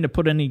don't even need to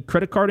put any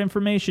credit card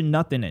information,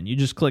 nothing in. You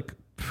just click,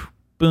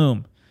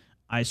 boom.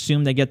 I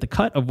assume they get the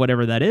cut of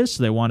whatever that is,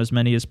 so they want as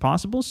many as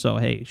possible. So,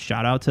 hey,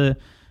 shout out to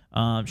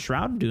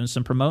Shroud, doing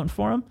some promoting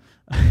for him.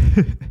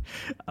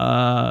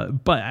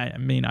 But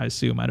I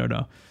assume, I don't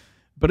know.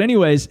 But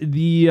anyways,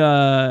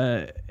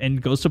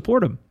 and go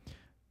support him.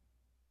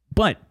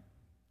 But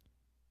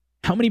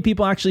how many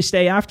people actually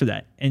stay after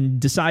that and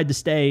decide to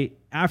stay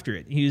after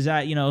it? He was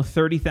at,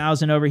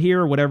 30,000 over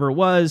here or whatever it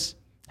was.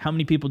 How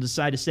many people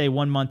decide to stay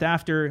 1 month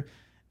after?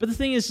 But the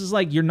thing is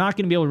like, you're not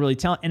going to be able to really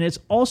tell. And it's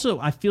also,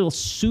 I feel,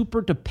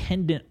 super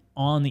dependent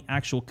on the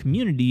actual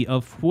community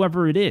of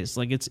whoever it is.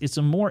 Like, it's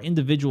a more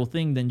individual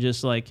thing than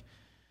just like,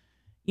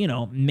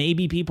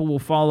 maybe people will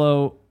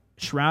follow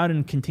Shroud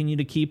and continue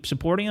to keep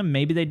supporting him.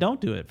 Maybe they don't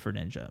do it for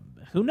Ninja.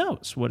 Who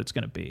knows what it's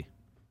going to be?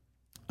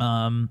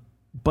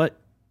 But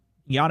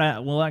I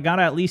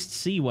gotta at least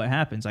see what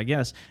happens, I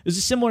guess. It was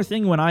a similar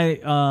thing when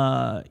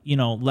I,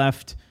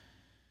 left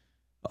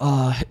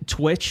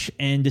Twitch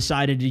and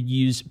decided to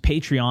use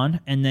Patreon,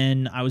 and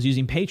then I was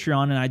using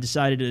Patreon and I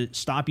decided to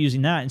stop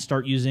using that and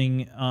start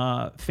using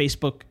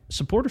Facebook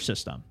supporter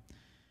system.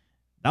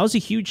 That was a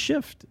huge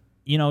shift.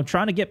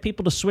 Trying to get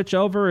people to switch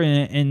over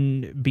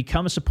and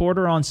become a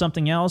supporter on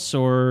something else,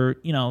 or,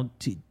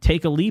 to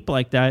take a leap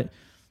like that.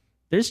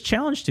 There's a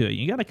challenge to it.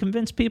 You got to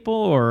convince people,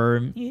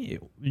 or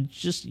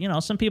just,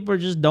 some people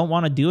just don't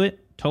want to do it.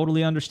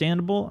 Totally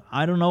understandable.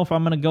 I don't know if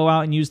I'm going to go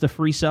out and use the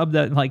free sub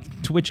that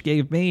like Twitch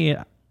gave me.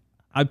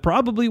 I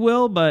probably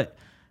will, but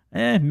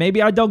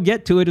maybe I don't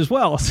get to it as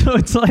well. So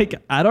it's like,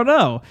 I don't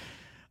know.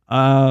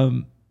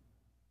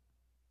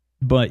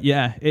 But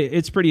yeah,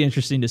 it's pretty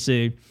interesting to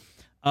see.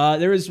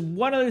 There was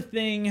one other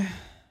thing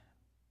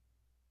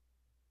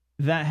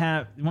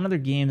one other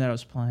game that I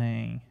was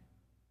playing.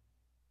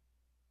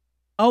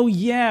 Oh,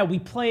 yeah, we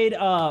played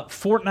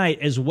Fortnite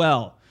as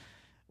well,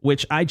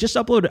 which I just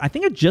uploaded. I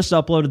think I just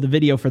uploaded the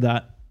video for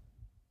that.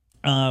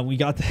 We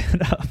got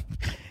that up.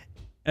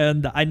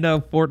 And I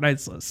know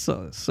Fortnite's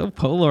so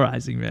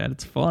polarizing, man.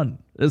 It's fun.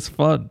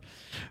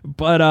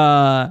 But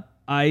I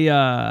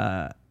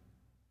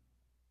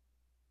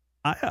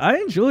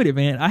enjoyed it,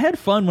 man. I had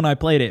fun when I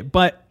played it,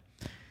 but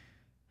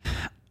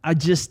I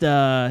just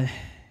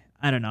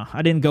I don't know.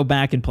 I didn't go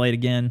back and play it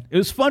again. It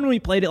was fun when we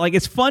played it. Like,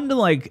 it's fun to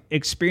like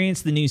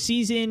experience the new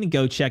season,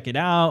 go check it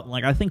out.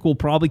 Like, I think we'll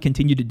probably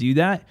continue to do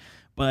that.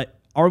 But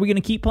are we going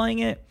to keep playing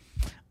it?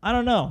 I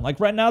don't know.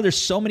 Like, right now,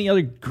 there's so many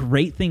other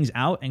great things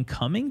out and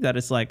coming that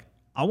it's like,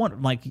 I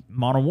want like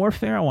Modern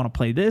Warfare. I want to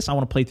play this. I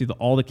want to play through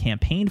all the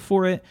campaign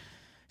for it.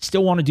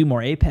 Still want to do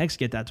more Apex,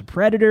 get that to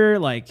Predator.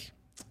 Like,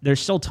 there's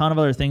still a ton of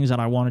other things that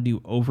I want to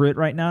do over it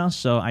right now.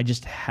 So I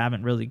just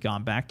haven't really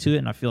gone back to it.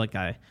 And I feel like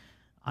I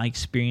I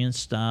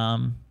experienced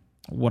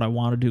what I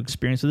wanted to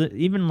experience with it.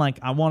 Even like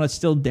I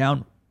still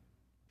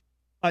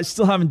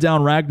haven't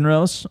down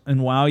Ragnaros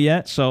and WoW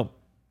yet, so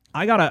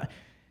I gotta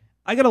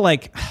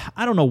like,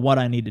 I don't know what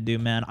I need to do,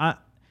 man.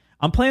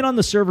 I'm playing on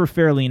the server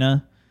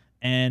Fairlina,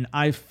 and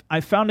I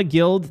found a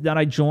guild that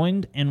I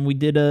joined, and we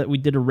did a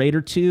raid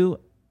or two,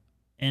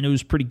 and it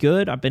was pretty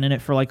good. I've been in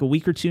it for like a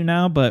week or two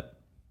now, but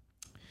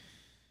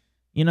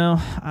you know,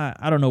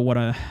 I don't know what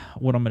I'm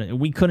gonna.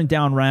 We couldn't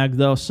down Rag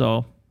though,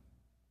 so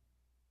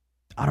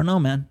I don't know,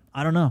 man.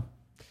 I don't know.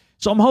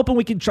 So I'm hoping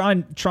we can try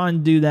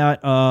and do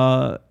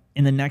that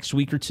in the next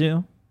week or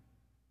two.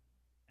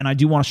 And I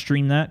do want to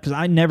stream that because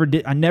I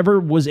never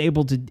was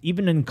able to,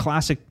 even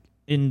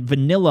in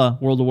vanilla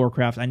World of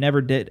Warcraft, I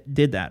never did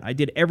that. I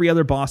did every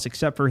other boss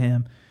except for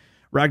him,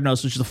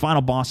 Ragnaros, which is the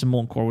final boss in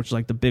Molten Core, which is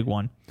like the big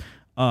one.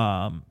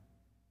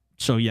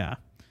 So yeah.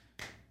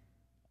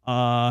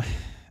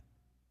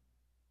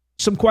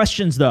 Some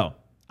questions though.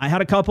 I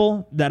had a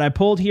couple that I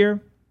pulled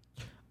here.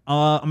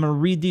 I'm going to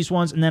read these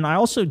ones. And then I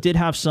also did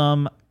have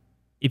some,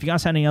 if you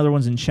guys had any other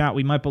ones in chat,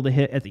 we might be able to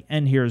hit at the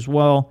end here as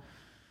well.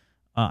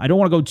 I don't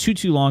want to go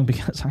too long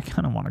because I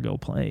kind of want to go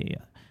play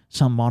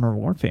some Modern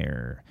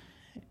Warfare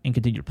and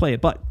continue to play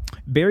it. But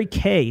Barry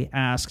K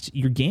asked,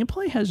 your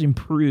gameplay has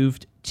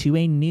improved to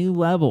a new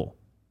level.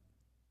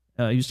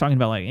 He was talking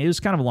about, like, it was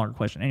kind of a longer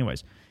question.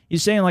 Anyways,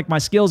 he's saying, like, my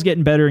skills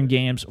getting better in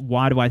games.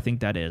 Why do I think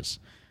that is?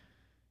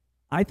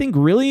 I think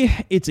really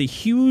it's a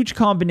huge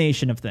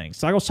combination of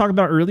things. Like I was talking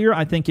about earlier,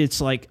 I think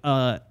it's like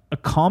a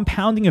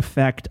compounding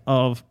effect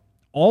of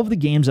all of the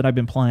games that I've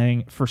been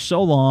playing for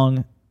so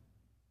long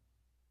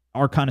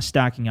are kind of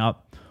stacking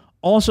up.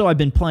 Also, I've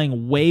been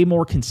playing way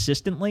more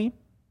consistently.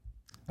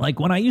 Like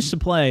when I used to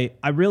play,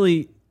 I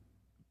really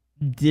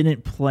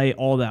didn't play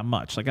all that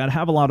much. Like I'd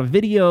have a lot of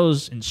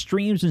videos and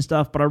streams and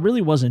stuff, but I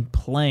really wasn't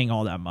playing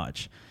all that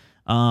much.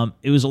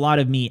 It was a lot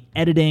of me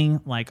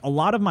editing, like a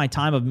lot of my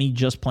time of me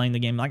just playing the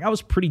game. Like I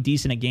was pretty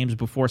decent at games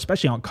before,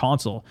 especially on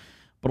console,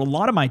 but a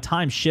lot of my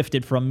time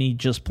shifted from me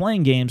just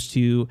playing games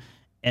to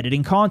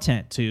editing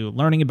content, to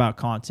learning about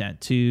content,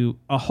 to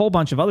a whole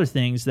bunch of other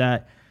things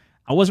that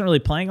I wasn't really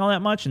playing all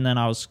that much. And then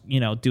I was,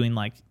 doing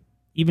like,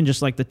 even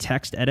just like the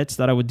text edits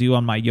that I would do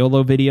on my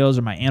YOLO videos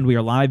or my And We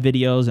Are Live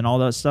videos and all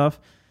that stuff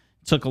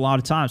took a lot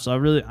of time. So I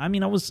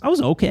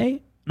was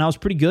okay. And I was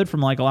pretty good from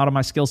like a lot of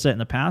my skill set in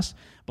the past.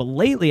 But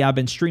lately I've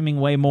been streaming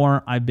way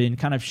more. I've been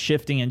kind of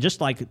shifting, and just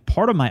like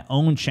part of my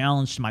own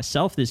challenge to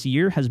myself this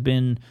year has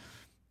been,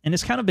 and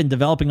it's kind of been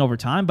developing over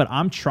time, but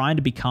I'm trying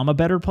to become a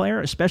better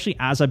player, especially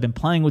as I've been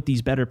playing with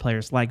these better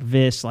players like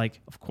Vis, like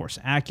of course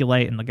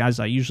Aculite and the guys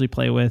I usually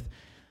play with.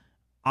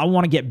 I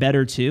want to get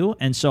better too.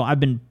 And so I've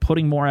been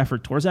putting more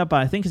effort towards that,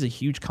 but I think it's a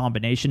huge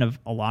combination of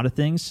a lot of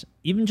things.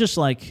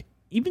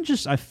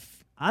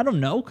 I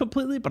don't know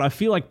completely, but I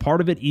feel like part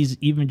of it is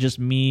even just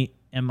me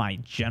and my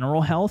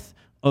general health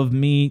of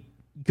me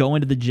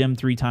going to the gym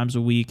 3 times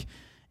a week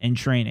and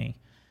training,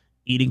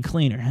 eating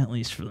cleaner, at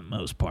least for the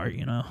most part,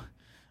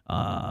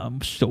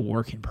 I'm still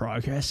work in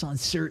progress on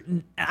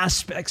certain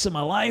aspects of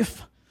my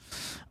life.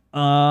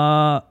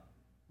 But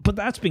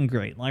that's been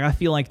great. Like, I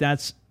feel like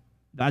that's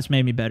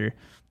made me better.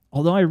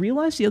 Although I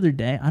realized the other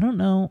day, I don't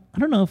know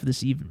if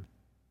this even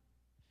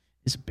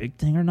is a big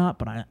thing or not,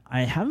 but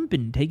I haven't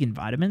been taking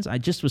vitamins. I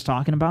just was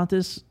talking about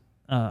this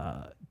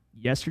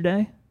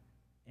yesterday,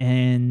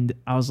 and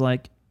I was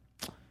like,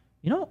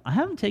 I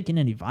haven't taken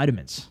any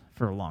vitamins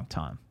for a long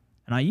time,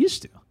 and I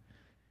used to.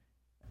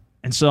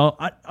 And so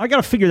I got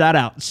to figure that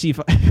out, see if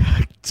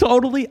I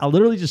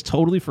literally just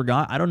totally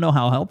forgot. I don't know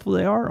how helpful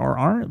they are or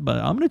aren't, but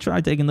I'm going to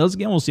try taking those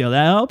again. We'll see how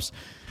that helps.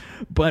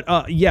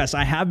 But yes,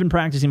 I have been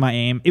practicing my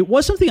aim. It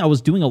was something I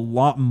was doing a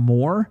lot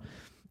more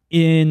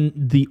in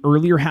the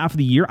earlier half of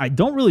the year. I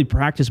don't really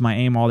practice my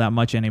aim all that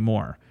much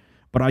anymore,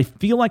 but I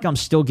feel like I'm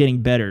still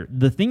getting better.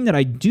 The thing that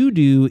I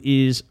do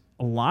is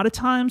a lot of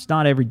times,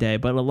 not every day,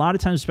 but a lot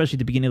of times, especially at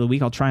the beginning of the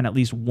week, I'll try and at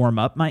least warm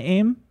up my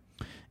aim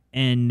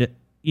and,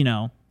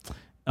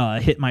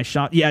 hit my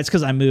shot. Yeah, it's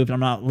because I moved. I'm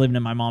not living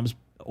in my mom's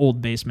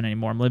old basement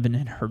anymore. I'm living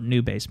in her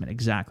new basement.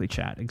 Exactly,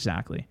 chat.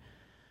 Exactly.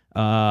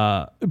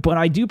 But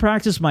I do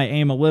practice my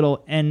aim a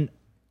little, and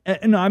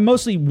I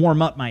mostly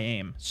warm up my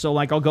aim. So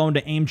like I'll go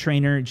into aim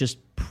trainer, just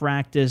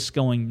practice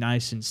going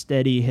nice and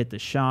steady, hit the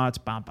shots,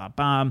 bam, bam,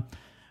 bam.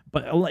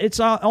 But it's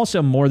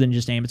also more than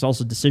just aim. It's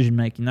also decision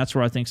making. That's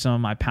where I think some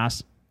of my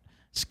past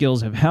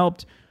skills have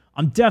helped.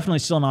 I'm definitely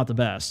still not the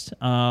best.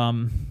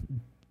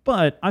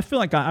 But I feel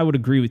like I would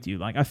agree with you.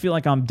 Like I feel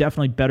like I'm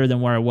definitely better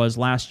than where I was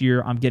last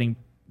year. I'm getting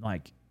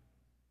like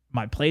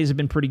my plays have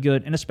been pretty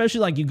good, and especially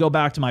like you go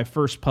back to my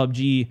first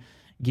PUBG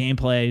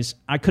gameplays,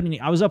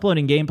 I was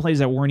uploading gameplays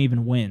that weren't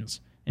even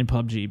wins in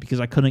PUBG because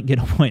I couldn't get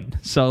a win.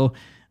 So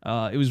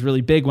it was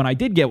really big when I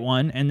did get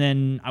one, and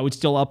then I would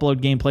still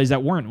upload gameplays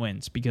that weren't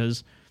wins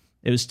because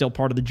it was still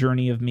part of the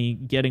journey of me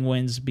getting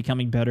wins,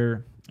 becoming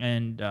better,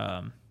 and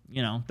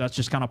that's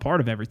just kind of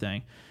part of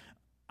everything.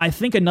 I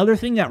think another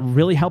thing that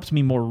really helped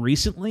me more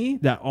recently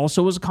that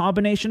also was a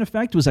combination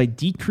effect was I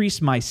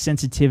decreased my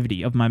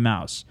sensitivity of my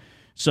mouse.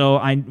 So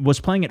I was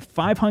playing at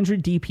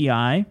 500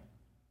 DPI,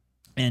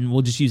 and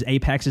we'll just use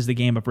Apex as the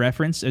game of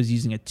reference. I was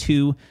using a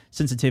 2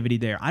 sensitivity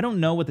there. I don't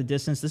know what the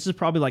distance, this is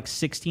probably like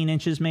 16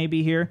 inches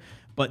maybe here,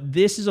 but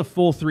this is a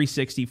full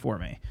 360 for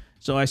me.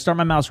 So I start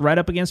my mouse right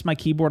up against my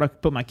keyboard. I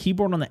put my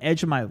keyboard on the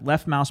edge of my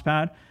left mouse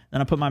pad. Then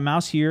I put my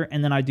mouse here,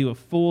 and then I do a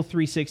full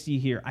 360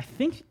 here. I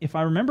think, if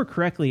I remember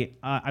correctly,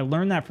 I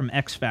learned that from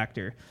X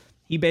Factor.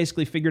 He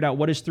basically figured out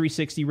what his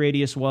 360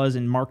 radius was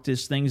and marked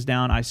his things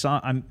down.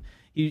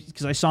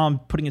 Because I saw him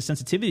putting his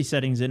sensitivity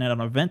settings in at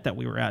an event that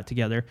we were at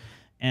together.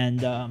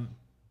 And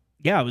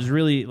it was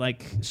really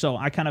like, so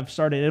I kind of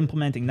started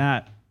implementing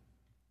that.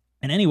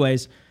 And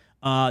anyways,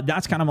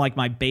 that's kind of like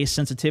my base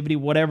sensitivity,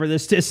 whatever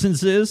this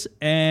distance is.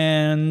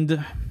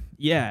 And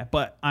yeah,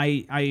 but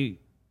I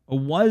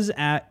was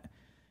at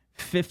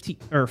 50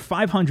 or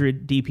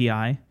 500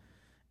 DPI,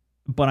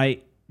 but I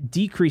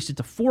decreased it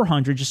to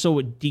 400 just so it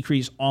would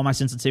decrease all my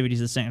sensitivities at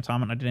the same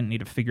time, and I didn't need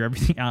to figure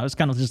everything out. It was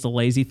kind of just a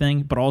lazy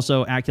thing. But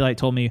also, Aculite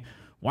told me,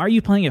 why are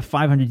you playing at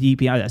 500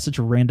 DPI? That's such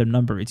a random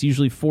number. It's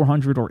usually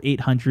 400 or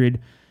 800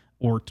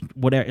 or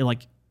whatever,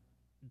 like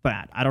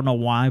that. I don't know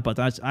why, but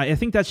I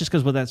think that's just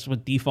because that's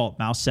what default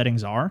mouse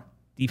settings are.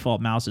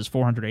 Default mouse is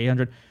 400,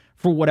 800.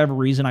 For whatever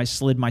reason, I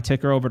slid my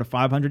ticker over to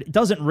 500. It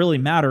doesn't really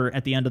matter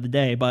at the end of the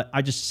day, but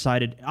I just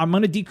decided I'm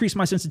going to decrease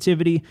my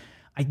sensitivity.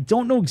 I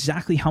don't know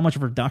exactly how much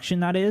of a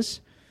reduction that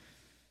is.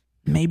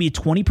 Maybe a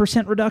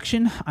 20%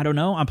 reduction. I don't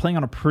know. I'm playing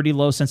on a pretty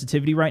low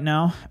sensitivity right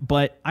now.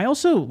 But I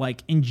also,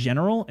 like, in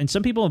general, and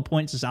some people have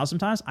pointed this out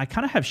sometimes, I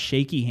kind of have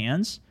shaky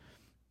hands.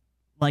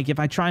 Like, if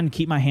I try and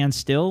keep my hands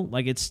still,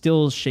 like, it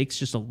still shakes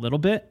just a little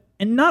bit.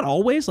 And not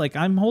always. Like,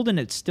 I'm holding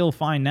it still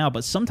fine now.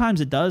 But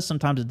sometimes it does.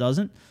 Sometimes it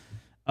doesn't.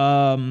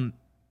 And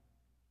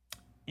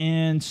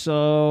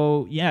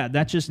so, yeah,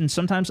 that's just... And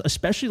sometimes,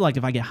 especially, like,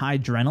 if I get high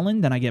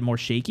adrenaline, then I get more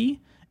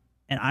shaky.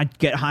 And I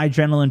get high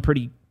adrenaline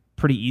pretty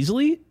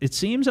easily, it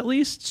seems, at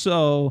least.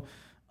 So,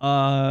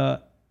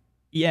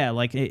 yeah,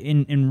 like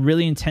in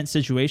really intense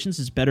situations,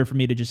 it's better for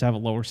me to just have a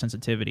lower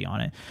sensitivity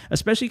on it,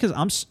 especially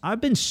because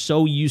I've been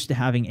so used to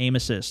having aim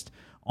assist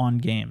on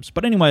games.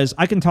 But anyways,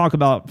 I can talk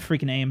about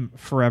freaking aim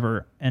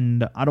forever,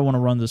 and I don't want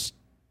to run this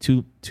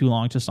too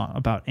long just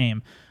about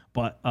aim.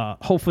 But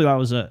hopefully that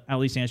was at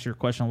least answer your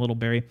question a little,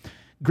 Barry.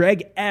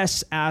 Greg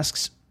S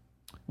asks,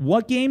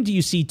 what game do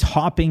you see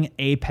topping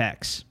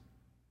Apex?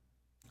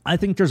 I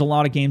think there's a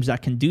lot of games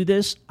that can do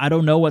this. I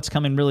don't know what's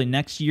coming really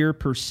next year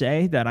per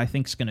se that I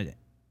think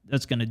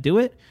that's gonna do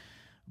it.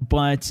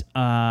 But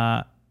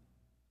I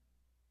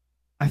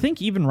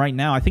think even right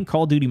now, I think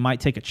Call of Duty might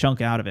take a chunk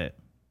out of it.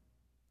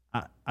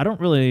 I don't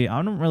really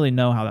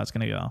know how that's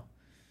gonna go.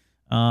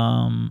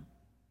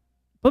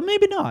 But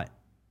maybe not.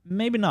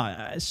 Maybe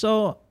not.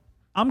 So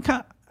I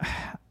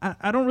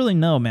don't really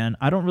know, man.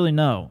 I don't really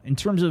know. In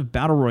terms of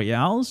battle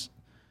royales,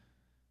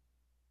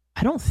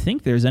 I don't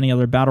think there's any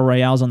other battle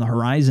royales on the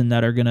horizon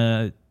that are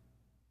gonna...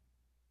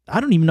 I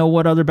don't even know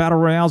what other battle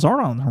royales are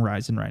on the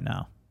horizon right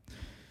now.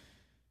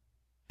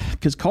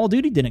 Because Call of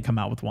Duty didn't come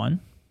out with one.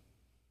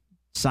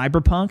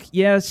 Cyberpunk?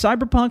 Yeah,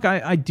 Cyberpunk,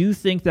 I do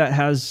think that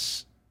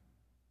has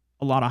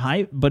a lot of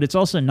hype, but it's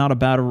also not a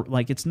battle...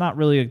 Like, it's not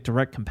really a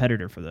direct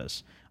competitor for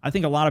this. I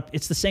think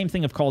it's the same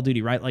thing of Call of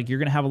Duty, right? Like, you're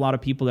gonna have a lot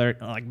of people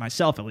that are, like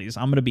myself at least,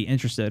 I'm gonna be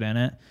interested in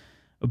it,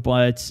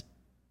 but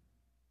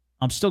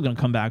I'm still going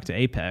to come back to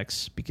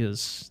Apex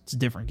because it's a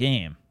different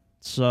game.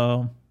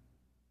 So,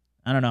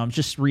 I don't know. I'm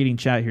just reading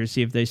chat here to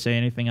see if they say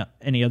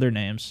any other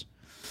names.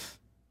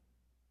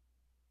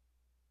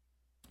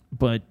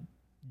 But,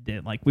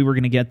 like, we were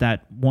going to get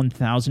that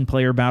 1,000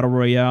 player battle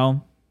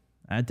royale.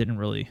 That didn't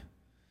really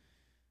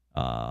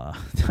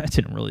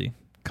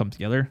come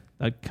together.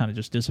 That kind of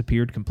just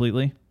disappeared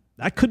completely.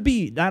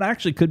 That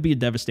actually could be a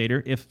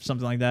devastator if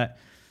something like that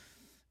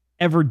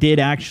ever did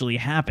actually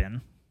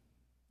happen.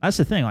 That's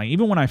the thing. Like,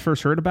 even when I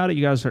first heard about it,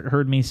 you guys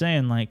heard me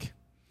saying, like,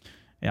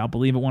 yeah, I'll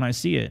believe it when I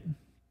see it.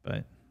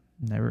 But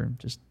never,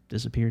 just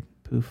disappeared.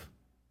 Poof.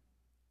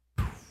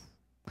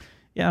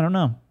 Yeah, I don't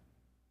know.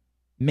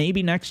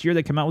 Maybe next year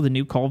they come out with a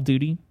new Call of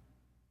Duty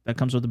that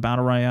comes with a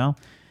battle royale.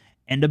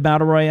 End of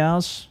battle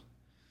royales.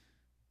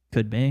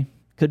 Could be.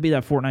 Could be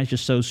that Fortnite's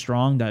just so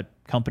strong that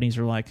companies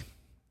are like,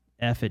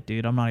 F it,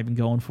 dude. I'm not even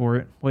going for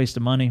it. Waste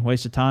of money.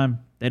 Waste of time.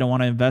 They don't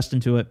want to invest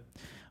into it.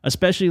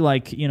 Especially,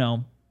 like, you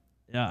know...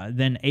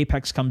 then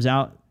Apex comes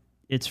out,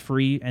 it's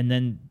free, and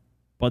then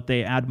what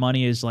they add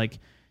money is like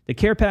the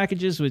care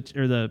packages, which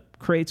or the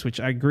crates, which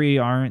I agree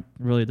aren't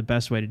really the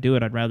best way to do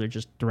it. I'd rather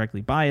just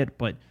directly buy it.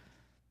 But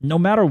no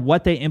matter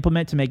what they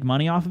implement to make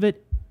money off of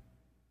it,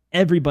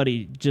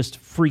 everybody just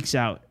freaks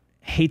out,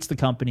 hates the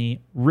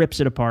company, rips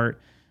it apart.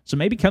 So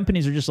maybe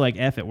companies are just like,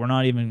 F it, we're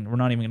not even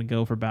going to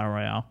go for battle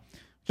royale,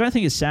 which I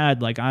think is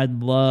sad. Like,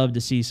 I'd love to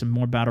see some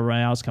more battle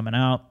royales coming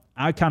out.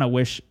 I kind of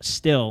wish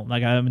still,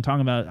 like I've been talking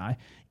about,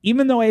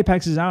 even though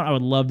Apex is out, I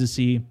would love to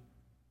see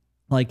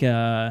like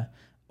a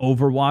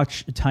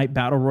Overwatch type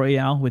battle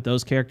royale with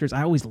those characters.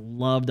 I always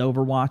loved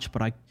Overwatch,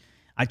 but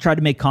I tried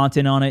to make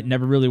content on it.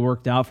 Never really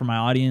worked out for my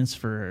audience,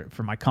 for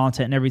my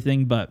content and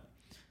everything. But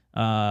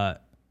I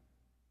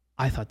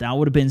thought that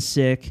would have been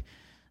sick.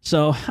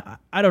 So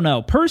I don't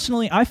know.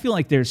 Personally, I feel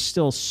like there's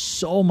still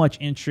so much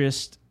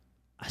interest,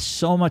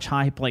 so much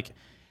hype. Like,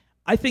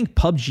 I think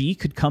PUBG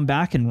could come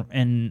back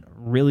and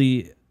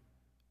really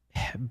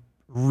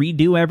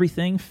redo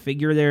everything,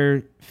 figure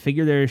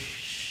their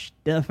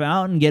stuff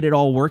out, and get it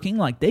all working.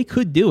 Like, they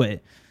could do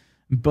it,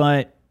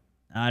 but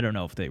I don't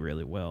know if they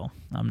really will.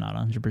 I'm not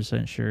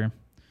 100% sure.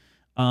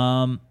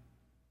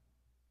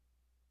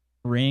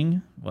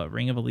 Ring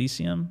of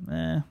Elysium?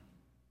 I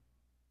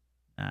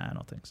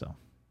don't think so.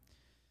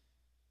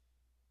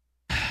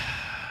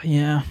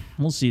 Yeah,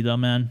 we'll see though,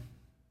 man.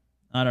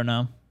 I don't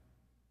know.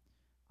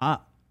 I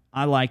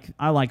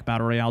like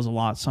battle royales a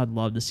lot, so I'd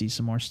love to see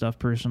some more stuff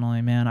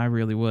personally, man. I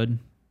really would.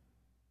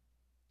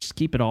 Just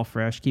keep it all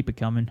fresh, keep it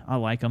coming. I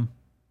like them.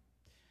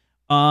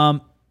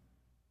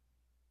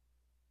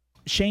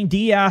 Shane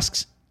D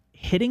asks,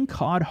 hitting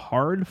COD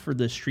hard for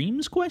the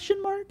streams, question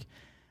mark?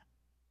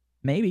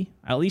 Maybe.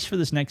 At least for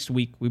this next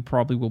week, we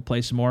probably will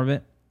play some more of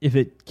it. If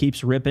it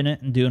keeps ripping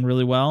it and doing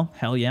really well,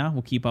 hell yeah,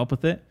 we'll keep up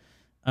with it.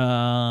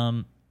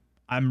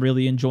 I'm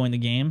really enjoying the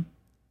game,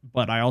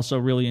 but I also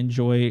really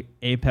enjoy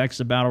Apex,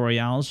 the Battle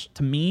Royales.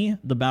 To me,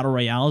 the Battle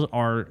Royales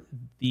are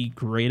the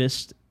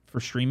greatest for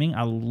streaming.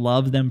 I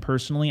love them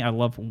personally. I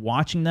love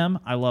watching them.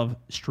 I love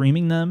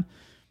streaming them.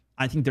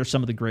 I think they're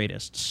some of the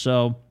greatest.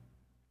 So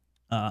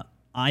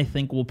I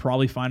think we'll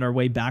probably find our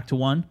way back to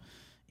one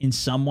in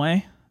some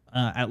way,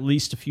 at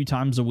least a few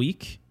times a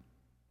week.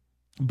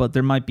 But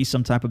there might be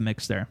some type of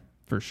mix there,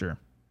 for sure.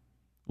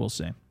 We'll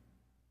see.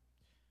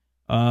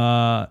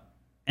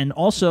 And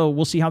also,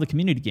 we'll see how the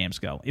community games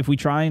go. If we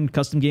try and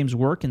custom games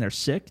work and they're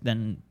sick,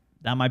 then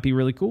that might be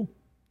really cool.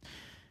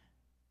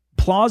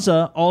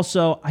 Plaza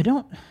also, I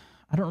don't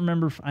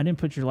remember if I didn't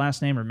put your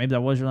last name, or maybe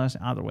that was your last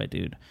name. Either way,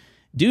 dude.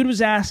 Dude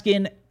was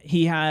asking,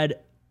 he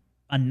had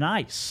a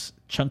nice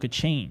chunk of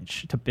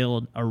change to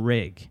build a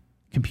rig,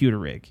 computer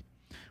rig.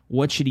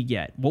 What should he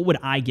get? What would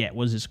I get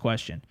was his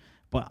question.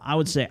 But I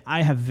would say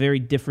I have very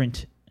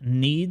different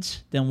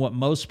needs than what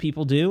most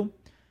people do.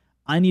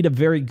 I need a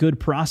very good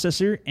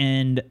processor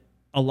and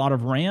a lot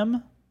of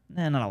RAM.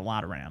 Not a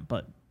lot of RAM,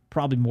 but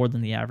probably more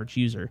than the average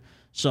user.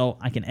 So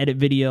I can edit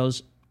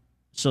videos,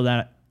 so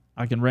that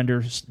I can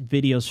render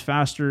videos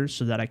faster,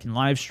 so that I can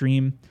live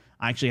stream.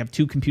 I actually have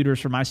 2 computers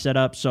for my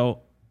setup,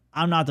 so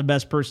I'm not the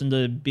best person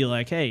to be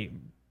like, hey,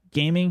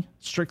 gaming,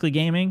 strictly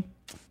gaming,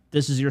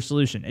 this is your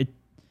solution.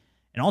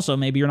 And also,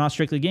 maybe you're not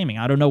strictly gaming.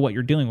 I don't know what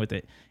you're doing with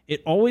it.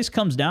 It always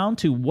comes down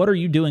to, what are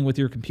you doing with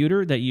your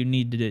computer that you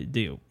need to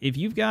do? If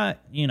you've got,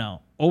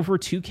 over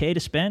 $2K to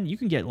spend, you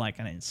can get like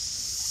an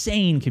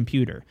insane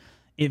computer.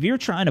 If you're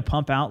trying to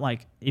pump out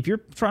like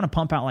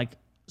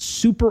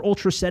super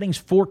ultra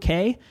settings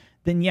 4K,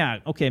 then yeah,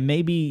 okay,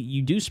 maybe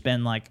you do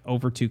spend like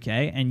over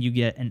 2K and you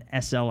get an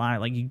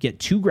SLI, like you get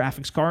 2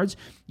 graphics cards,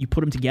 you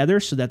put them together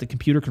so that the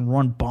computer can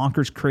run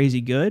bonkers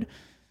crazy good.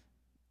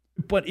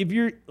 But if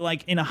you're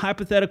like in a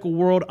hypothetical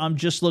world, I'm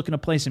just looking to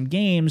play some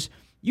games,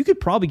 you could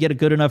probably get a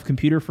good enough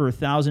computer for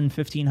 $1,000,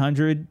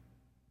 $1,500,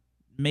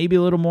 maybe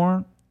a little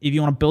more. If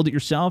you want to build it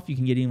yourself, you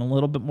can get even a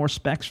little bit more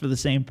specs for the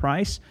same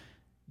price.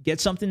 Get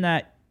something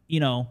that,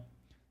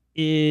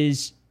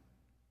 is,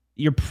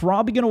 you're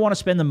probably going to want to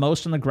spend the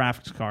most on the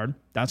graphics card.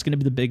 That's going to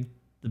be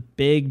the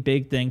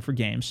big thing for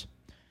games.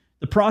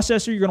 The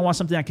processor, you're going to want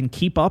something that can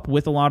keep up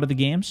with a lot of the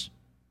games.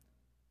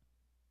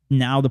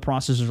 Now the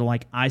processors are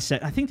like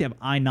i7. I think they have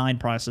i9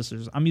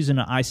 processors. I'm using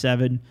an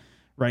i7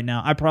 right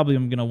now. I probably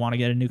am going to want to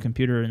get a new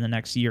computer in the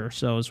next year or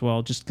so as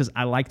well, just because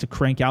I like to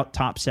crank out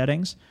top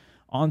settings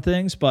on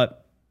things.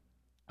 But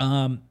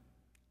I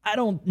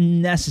don't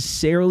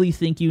necessarily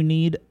think you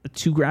need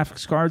 2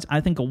 graphics cards.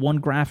 I think a 1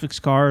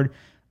 graphics card,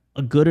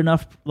 a good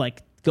enough,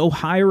 like, go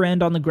higher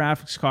end on the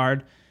graphics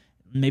card,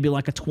 maybe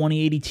like a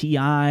 2080 Ti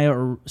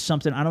or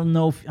something. I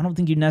don't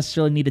think you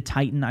necessarily need a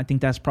Titan. I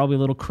think that's probably a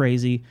little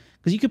crazy,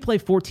 because you could play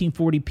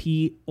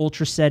 1440p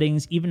ultra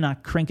settings, even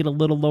not crank it a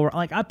little lower.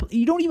 Like,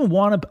 you don't even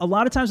want to, a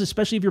lot of times,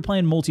 especially if you're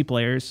playing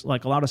multiplayers,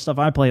 like a lot of stuff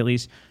I play at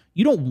least,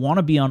 you don't want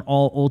to be on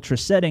all ultra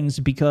settings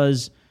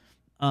because,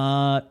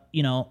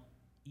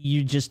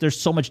 there's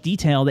so much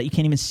detail that you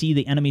can't even see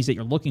the enemies that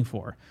you're looking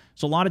for.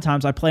 So a lot of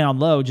times I play on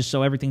low just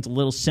so everything's a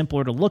little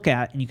simpler to look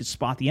at and you can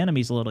spot the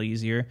enemies a little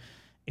easier.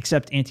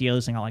 Except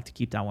anti-aliasing, I like to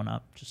keep that one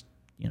up. Just,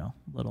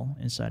 little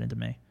insight into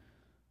me.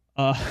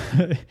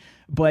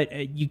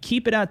 But you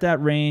keep it at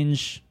that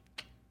range,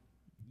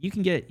 you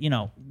can get,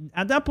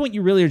 at that point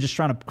you really are just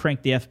trying to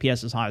crank the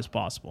FPS as high as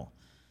possible.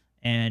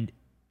 And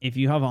if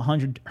you have a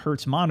 100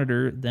 hertz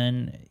monitor,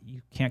 then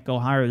you can't go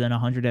higher than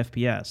 100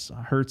 FPS.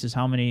 Hertz is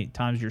how many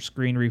times your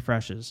screen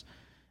refreshes.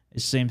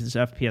 It's the same as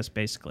FPS,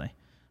 basically,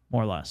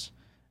 more or less.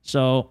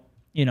 So,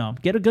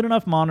 get a good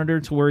enough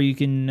monitor to where you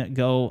can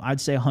go, I'd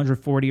say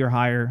 140 or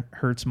higher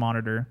hertz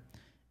monitor.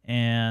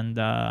 And,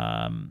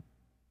 Aculite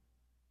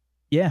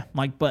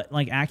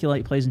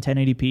plays in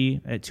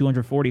 1080p at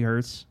 240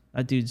 hertz.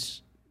 That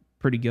dude's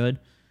pretty good.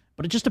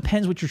 But it just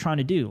depends what you're trying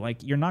to do.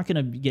 Like, you're not going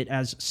to get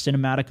as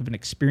cinematic of an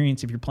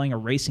experience if you're playing a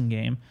racing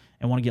game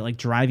and want to get, like,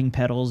 driving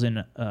pedals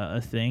in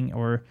a thing,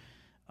 or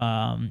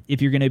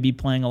If you're going to be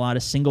playing a lot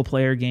of single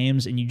player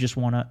games and you just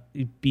want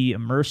to be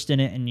immersed in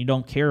it and you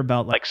don't care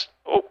about like,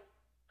 oh,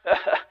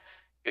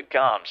 good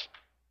comms.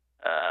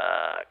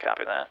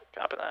 Copy that.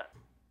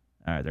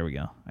 All right, there we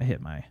go. I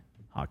hit my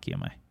hotkey on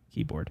my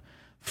keyboard.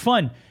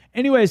 Fun.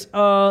 Anyways,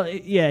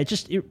 yeah,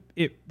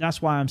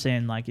 that's why I'm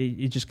saying like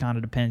it just kind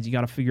of depends. You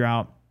got to figure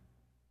out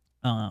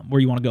where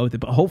you want to go with it,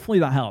 but hopefully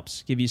that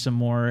helps give you some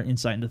more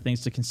insight into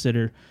things to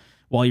consider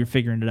while you're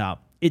figuring it out.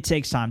 It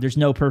takes time. There's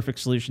no perfect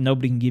solution.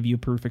 Nobody can give you a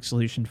perfect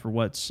solution for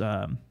what's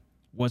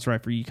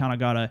right for you. You kind of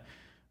got to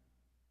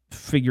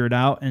figure it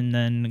out and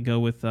then go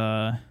with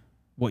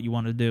what you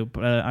want to do.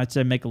 But I'd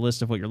say make a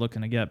list of what you're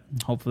looking to get.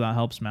 Hopefully that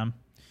helps, man.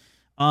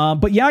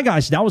 But yeah,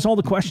 guys, that was all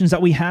the questions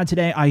that we had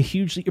today. I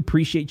hugely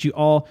appreciate you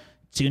all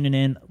tuning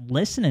in,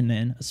 listening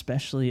in,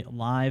 especially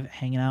live,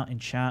 hanging out and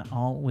chat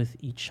all with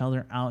each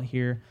other out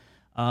here.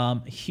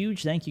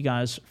 Huge thank you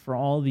guys for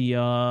all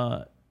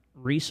the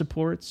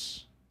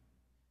resupports,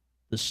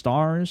 the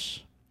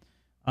stars.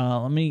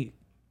 Let me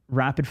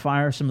rapid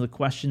fire some of the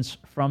questions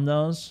from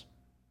those.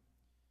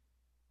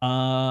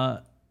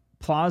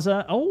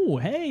 Plaza. Oh,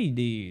 hey,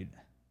 dude.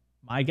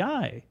 My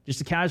guy. Just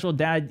a casual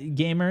dad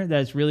gamer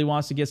that really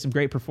wants to get some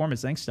great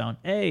performance. Thanks, Stone.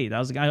 Hey, that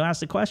was the guy who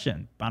asked the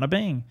question. Bada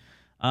bing.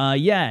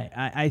 Yeah,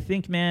 I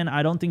think, man,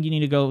 I don't think you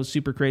need to go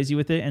super crazy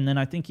with it. And then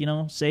I think,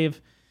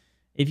 save.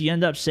 If you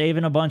end up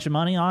saving a bunch of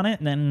money on it,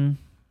 then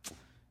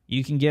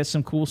you can get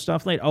some cool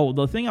stuff later. Oh,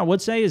 the thing I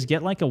would say is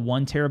get like a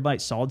 1 terabyte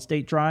solid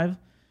state drive.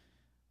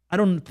 I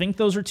don't think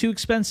those are too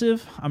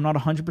expensive. I'm not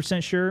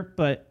 100% sure,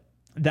 but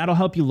that'll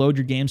help you load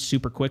your games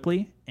super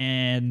quickly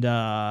and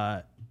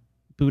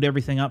boot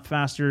everything up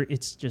faster.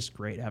 It's just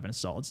great having a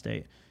solid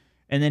state.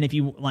 And then if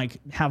you like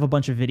have a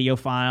bunch of video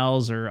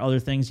files or other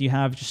things you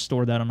have, just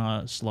store that on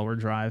a slower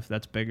drive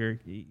that's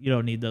bigger. You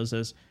don't need those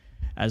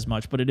as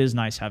much, but it is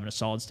nice having a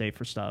solid state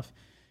for stuff.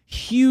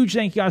 Huge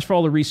thank you guys for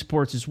all the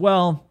resupports as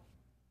well.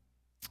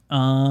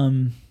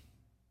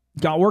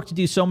 Got work to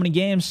do, so many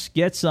games.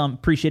 Get some.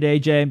 Appreciate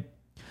it, AJ.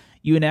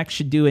 You and X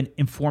should do an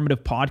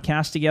informative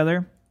podcast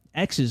together.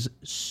 X is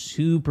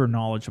super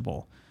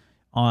knowledgeable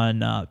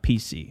on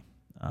PC.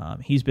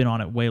 He's been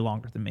on it way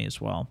longer than me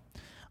as well.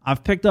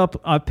 I've picked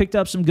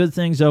up some good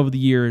things over the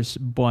years,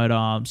 but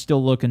I'm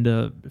still looking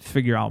to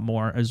figure out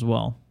more as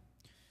well.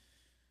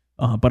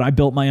 But I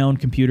built my own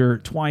computer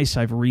twice.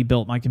 I've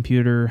rebuilt my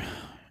computer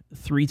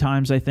 3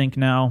 times, I think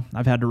now.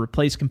 I've had to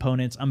replace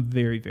components. I'm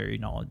very, very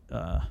not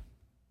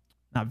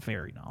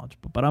very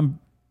knowledgeable, but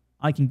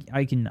I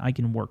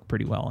can work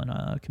pretty well in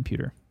a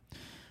computer.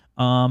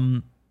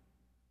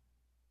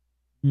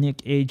 Nick,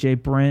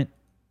 AJ, Brent,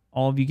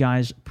 all of you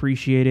guys,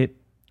 appreciate it.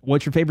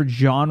 What's your favorite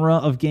genre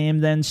of game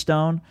then,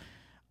 Stone?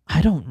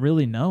 I don't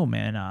really know,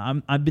 man.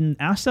 I've been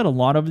asked that a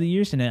lot over the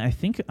years, and I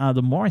think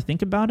the more I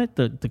think about it,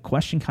 the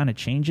question kind of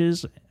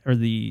changes, or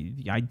the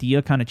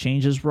idea kind of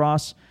changes,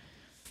 Ross.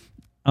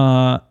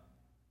 One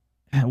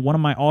of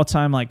my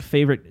all-time like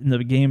favorite in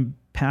the game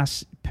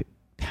past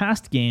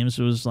games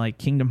was like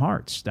Kingdom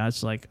Hearts.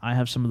 That's like, I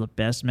have some of the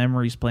best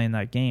memories playing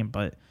that game,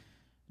 but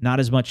not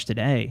as much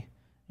today.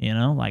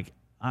 Like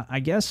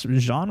I guess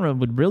genre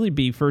would really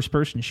be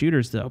first-person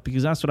shooters, though,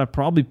 because that's what I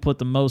probably put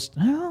the most.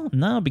 Well,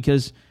 no,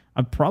 because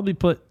I've probably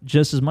put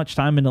just as much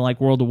time into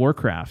like World of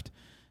Warcraft.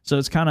 So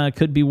it's kind of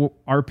could be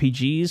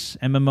RPGs,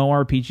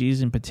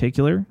 MMORPGs in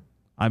particular.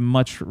 I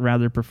much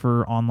rather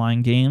prefer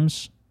online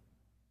games.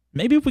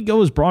 Maybe if we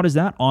go as broad as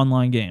that,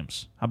 online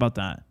games. How about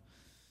that?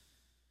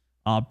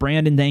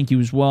 Brandon, thank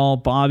you as well.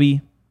 Bobby,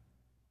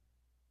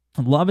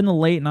 loving the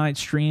late night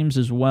streams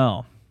as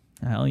well.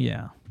 Hell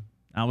yeah.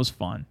 That was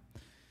fun.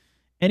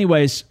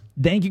 Anyways,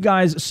 thank you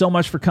guys so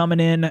much for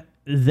coming in.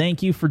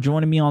 Thank you for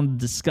joining me on the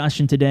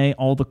discussion today.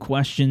 All the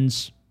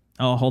questions.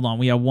 Oh, hold on.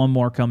 We have one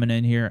more coming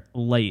in here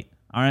late.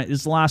 All right, this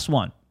is the last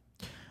one.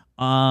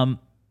 Coming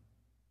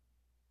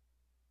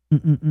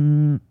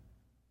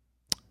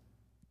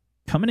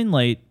in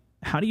late.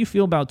 How do you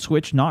feel about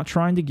Twitch not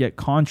trying to get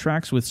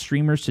contracts with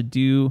streamers to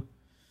do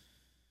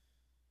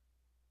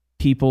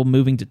people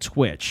moving to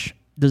Twitch?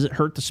 Does it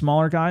hurt the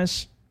smaller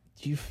guys?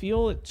 Do you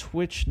feel that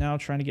Twitch now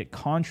trying to get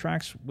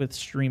contracts with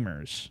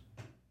streamers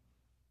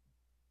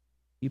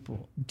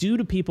due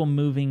to people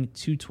moving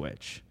to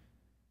Twitch?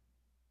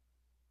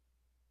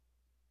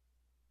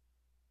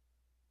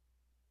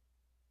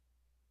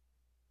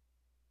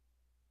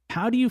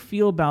 How do you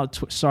feel about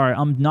sorry,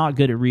 I'm not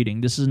good at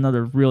reading. This is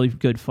another really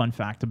good fun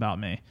fact about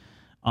me.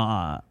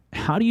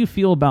 How do you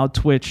feel about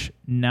Twitch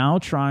now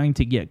trying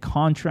to get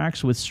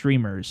contracts with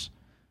streamers?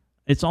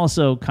 It's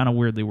also kind of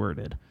weirdly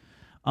worded.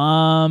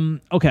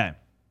 Okay.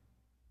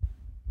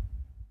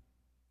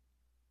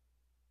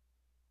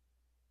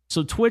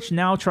 So Twitch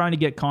now trying to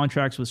get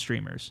contracts with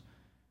streamers.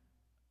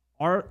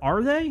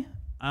 Are they?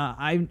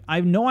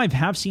 I know I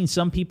have seen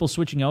some people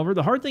switching over.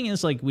 The hard thing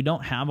is like we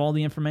don't have all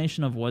the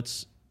information of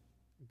what's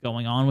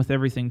going on with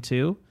everything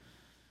too.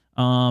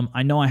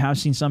 I know I have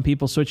seen some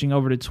people switching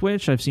over to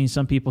Twitch. I've seen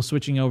some people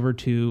switching over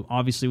to,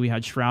 obviously we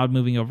had Shroud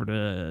moving over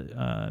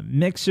to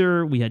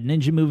Mixer. We had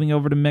Ninja moving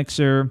over to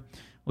Mixer.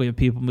 We have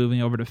people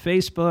moving over to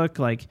Facebook.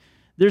 Like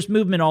there's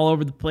movement all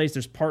over the place.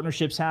 There's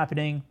partnerships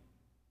happening.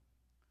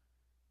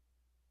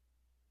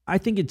 I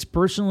think it's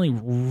personally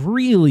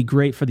really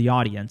great for the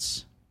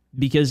audience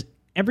because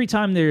every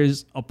time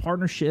there's a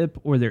partnership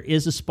or there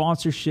is a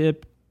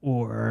sponsorship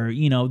or,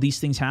 these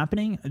things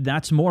happening,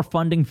 that's more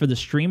funding for the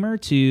streamer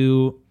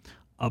to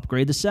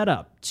upgrade the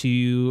setup,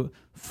 to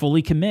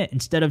fully commit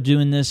instead of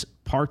doing this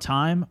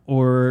part-time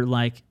or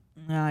like,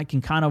 I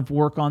can kind of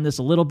work on this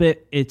a little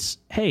bit. It's,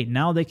 hey,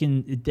 now they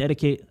can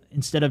dedicate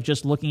instead of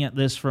just looking at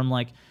this from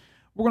like,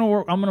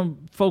 I'm going to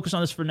focus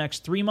on this for the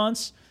next 3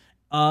 months.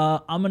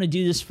 I'm going to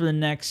do this for the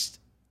next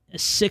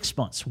 6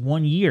 months,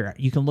 1 year.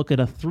 You can look at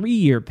a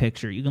 3-year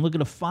picture. You can look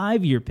at a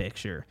 5-year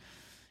picture.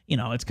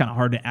 It's kind of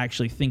hard to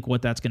actually think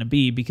what that's going to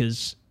be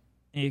because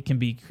it can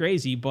be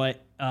crazy,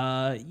 but,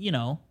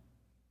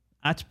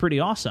 that's pretty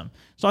awesome.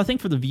 So I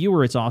think for the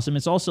viewer, it's awesome.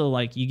 It's also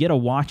like you get to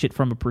watch it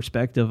from a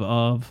perspective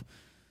of,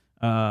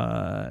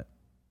 like,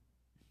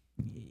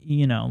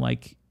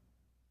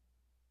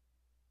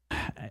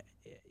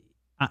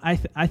 I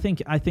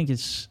think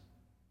it's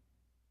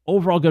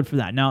overall good for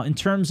that. Now, in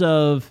terms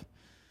of,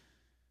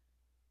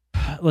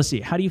 let's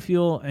see, how do you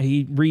feel?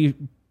 He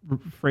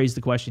rephrased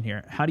the question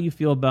here. How do you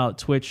feel about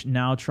Twitch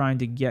now trying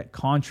to get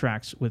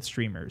contracts with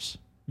streamers?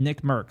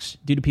 Nick Merckx,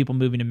 due to people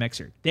moving to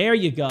Mixer. There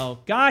you go.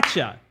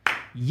 Gotcha.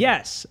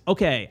 Yes.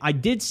 Okay. I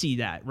did see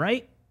that,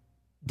 right?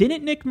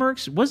 Didn't Nick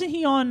Merckx, wasn't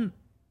he on?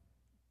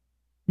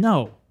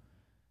 No.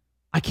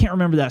 I can't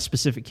remember that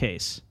specific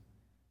case.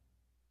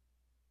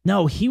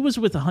 No, he was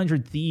with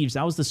 100 Thieves.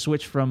 That was the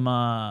switch from,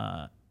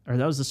 that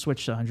was the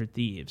switch to 100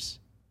 Thieves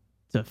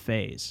to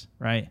FaZe,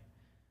 right?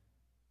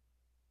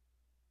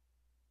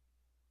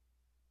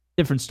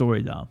 Different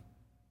story, though.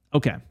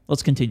 Okay,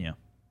 let's continue.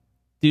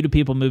 Due to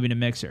people moving to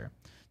Mixer.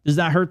 Does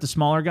that hurt the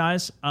smaller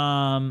guys?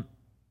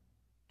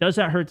 Does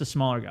that hurt the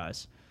smaller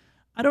guys?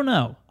 I don't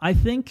know. I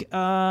think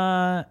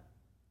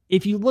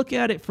if you look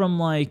at it from,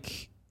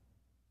 like,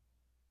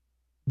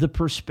 the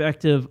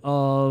perspective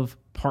of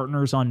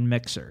partners on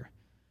Mixer,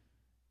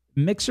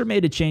 Mixer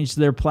made a change to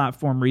their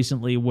platform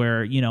recently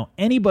where,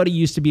 anybody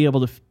used to be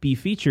able to be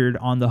featured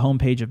on the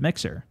homepage of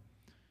Mixer,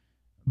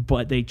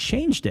 but they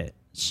changed it.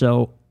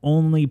 So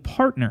only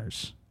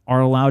partners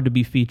are allowed to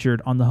be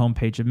featured on the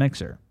homepage of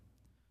Mixer.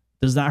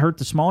 Does that hurt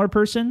the smaller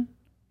person?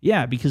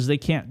 Yeah, because they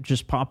can't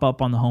just pop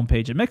up on the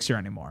homepage of Mixer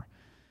anymore.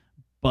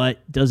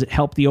 But does it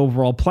help the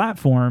overall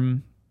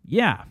platform?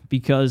 Yeah,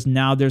 because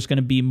now there's going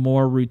to be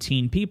more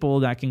routine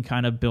people that can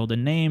kind of build a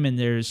name, and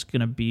there's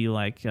going to be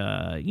like,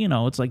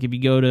 it's like if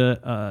you go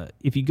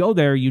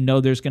there,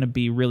 there's going to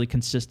be really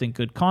consistent,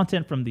 good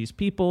content from these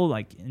people,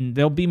 like, and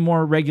there'll be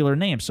more regular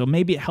names. So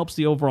maybe it helps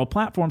the overall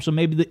platform. So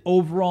maybe the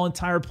overall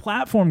entire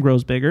platform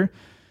grows bigger.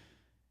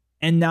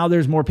 And now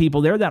there's more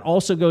people there that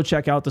also go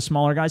check out the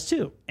smaller guys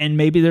too. And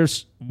maybe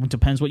it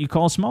depends what you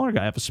call a smaller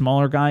guy. If a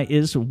smaller guy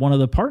is one of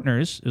the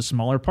partners, a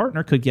smaller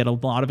partner could get a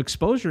lot of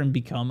exposure and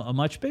become a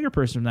much bigger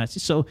person from that.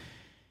 So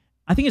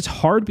I think it's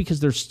hard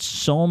because there's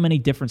so many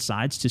different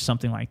sides to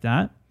something like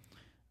that.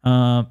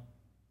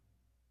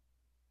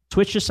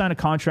 Twitch just signed a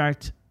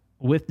contract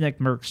with Nick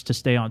Merckx to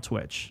stay on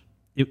Twitch.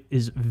 It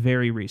is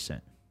very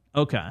recent.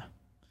 Okay.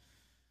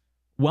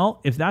 Well,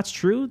 if that's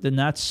true, then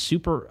that's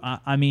super.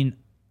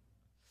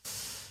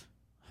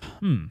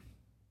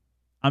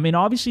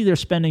 Obviously they're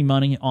spending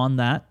money on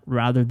that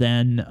rather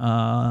than,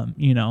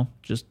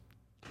 just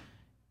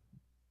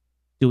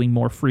doing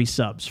more free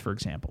subs, for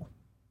example.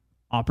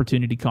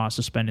 Opportunity cost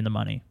of spending the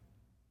money.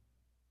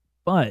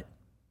 But,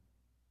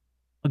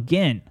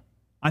 again,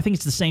 I think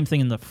it's the same thing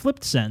in the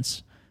flipped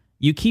sense.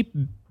 You keep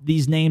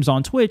these names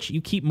on Twitch,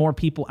 you keep more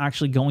people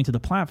actually going to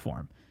the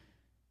platform.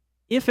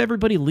 If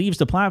everybody leaves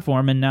the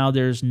platform and now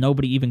there's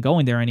nobody even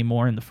going there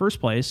anymore in the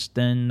first place,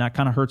 then that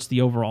kind of hurts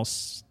the overall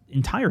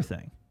entire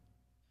thing.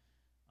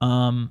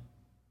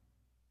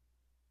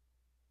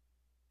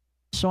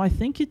 So I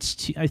think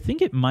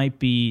it might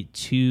be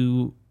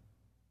too.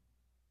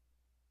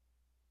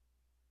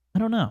 I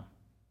don't know.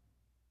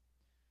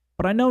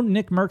 But I know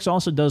Nick Merckx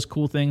also does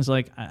cool things,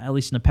 like, at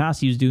least in the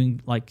past, he was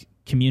doing like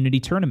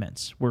community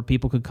tournaments where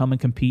people could come and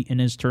compete in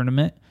his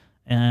tournament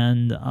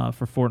and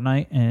for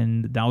Fortnite,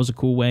 and that was a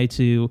cool way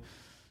to,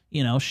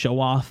 show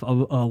off a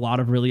lot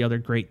of really other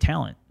great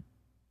talent.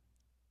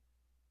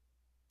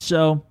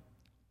 So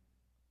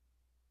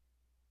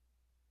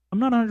I'm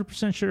not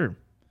 100% sure.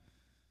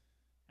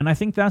 And I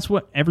think that's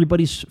what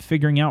everybody's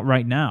figuring out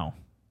right now,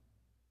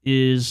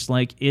 is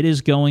like it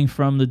is going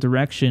from the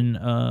direction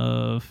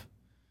of,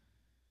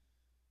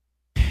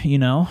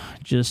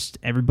 just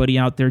everybody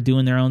out there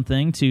doing their own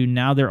thing to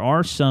now there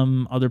are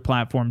some other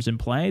platforms in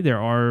play.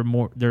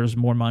 There's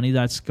more money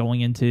that's going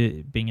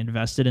into being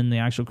invested in the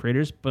actual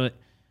creators. But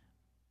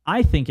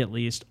I think at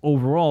least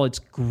overall, it's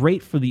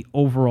great for the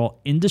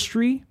overall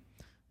industry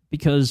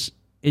because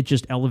it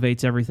just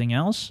elevates everything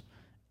else.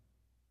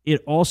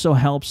 It also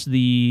helps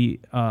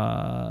the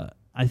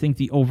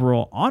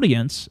overall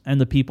audience and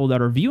the people that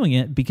are viewing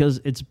it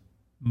because it's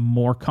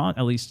more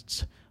at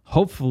least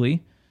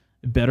hopefully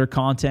better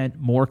content,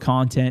 more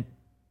content.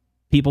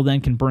 People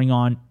then can bring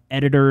on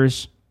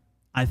editors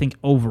I think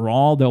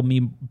overall there'll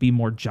be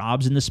more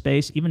jobs in the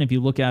space. Even if you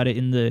look at it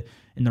in the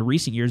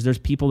recent years, there's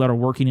people that are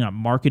working at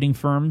marketing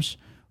firms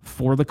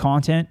for the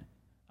content,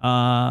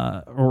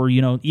 or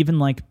even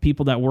like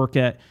people that work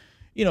at,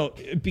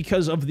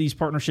 because of these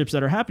partnerships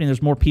that are happening,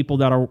 there's more people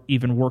that are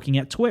even working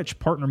at Twitch,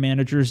 partner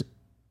managers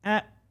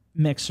at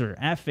Mixer,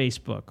 at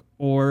Facebook,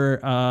 or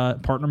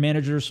partner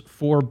managers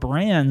for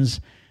brands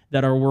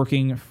that are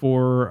working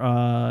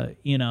for,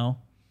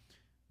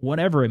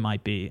 whatever it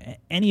might be.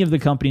 Any of the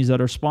companies that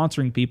are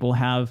sponsoring people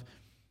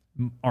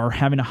are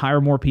having to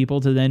hire more people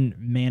to then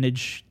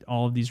manage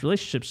all of these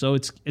relationships. So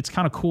it's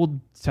kind of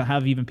cool to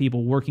have even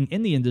people working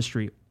in the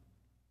industry.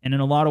 And in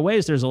a lot of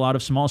ways, there's a lot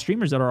of small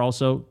streamers that are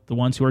also the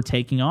ones who are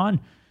taking on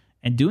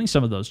and doing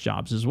some of those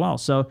jobs as well.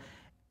 So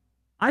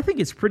I think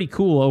it's pretty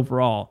cool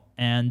overall.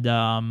 And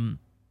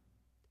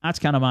that's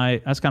kind of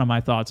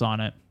my thoughts on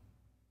it.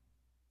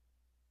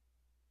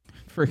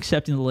 For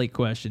accepting the late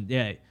question.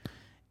 Yeah.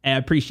 I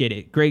appreciate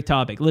it. Great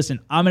topic. Listen,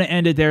 I'm going to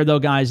end it there, though,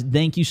 guys.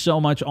 Thank you so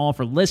much all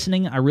for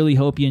listening. I really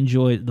hope you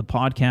enjoyed the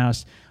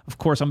podcast. Of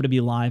course, I'm going to be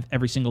live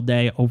every single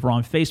day over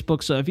on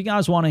Facebook. So if you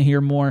guys want to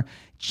hear more,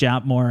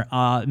 chat more,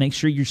 make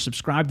sure you're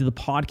subscribed to the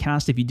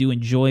podcast. If you do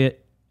enjoy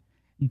it,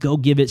 go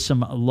give it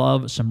some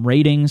love, some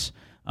ratings.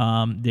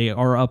 They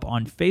are up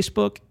on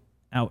Facebook,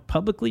 out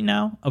publicly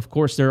now. Of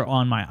course, they're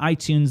on my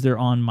iTunes, they're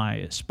on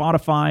my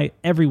Spotify,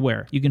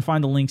 everywhere. You can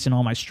find the links in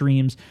all my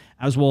streams,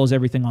 as well as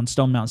everything on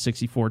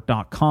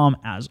stonemountain64.com,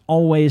 as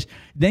always.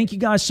 Thank you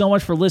guys so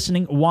much for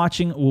listening,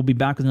 watching. We'll be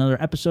back with another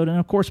episode, and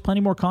of course,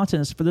 plenty more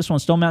content for this one.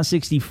 Stone Mountain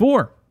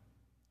 64,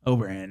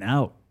 over and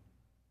out.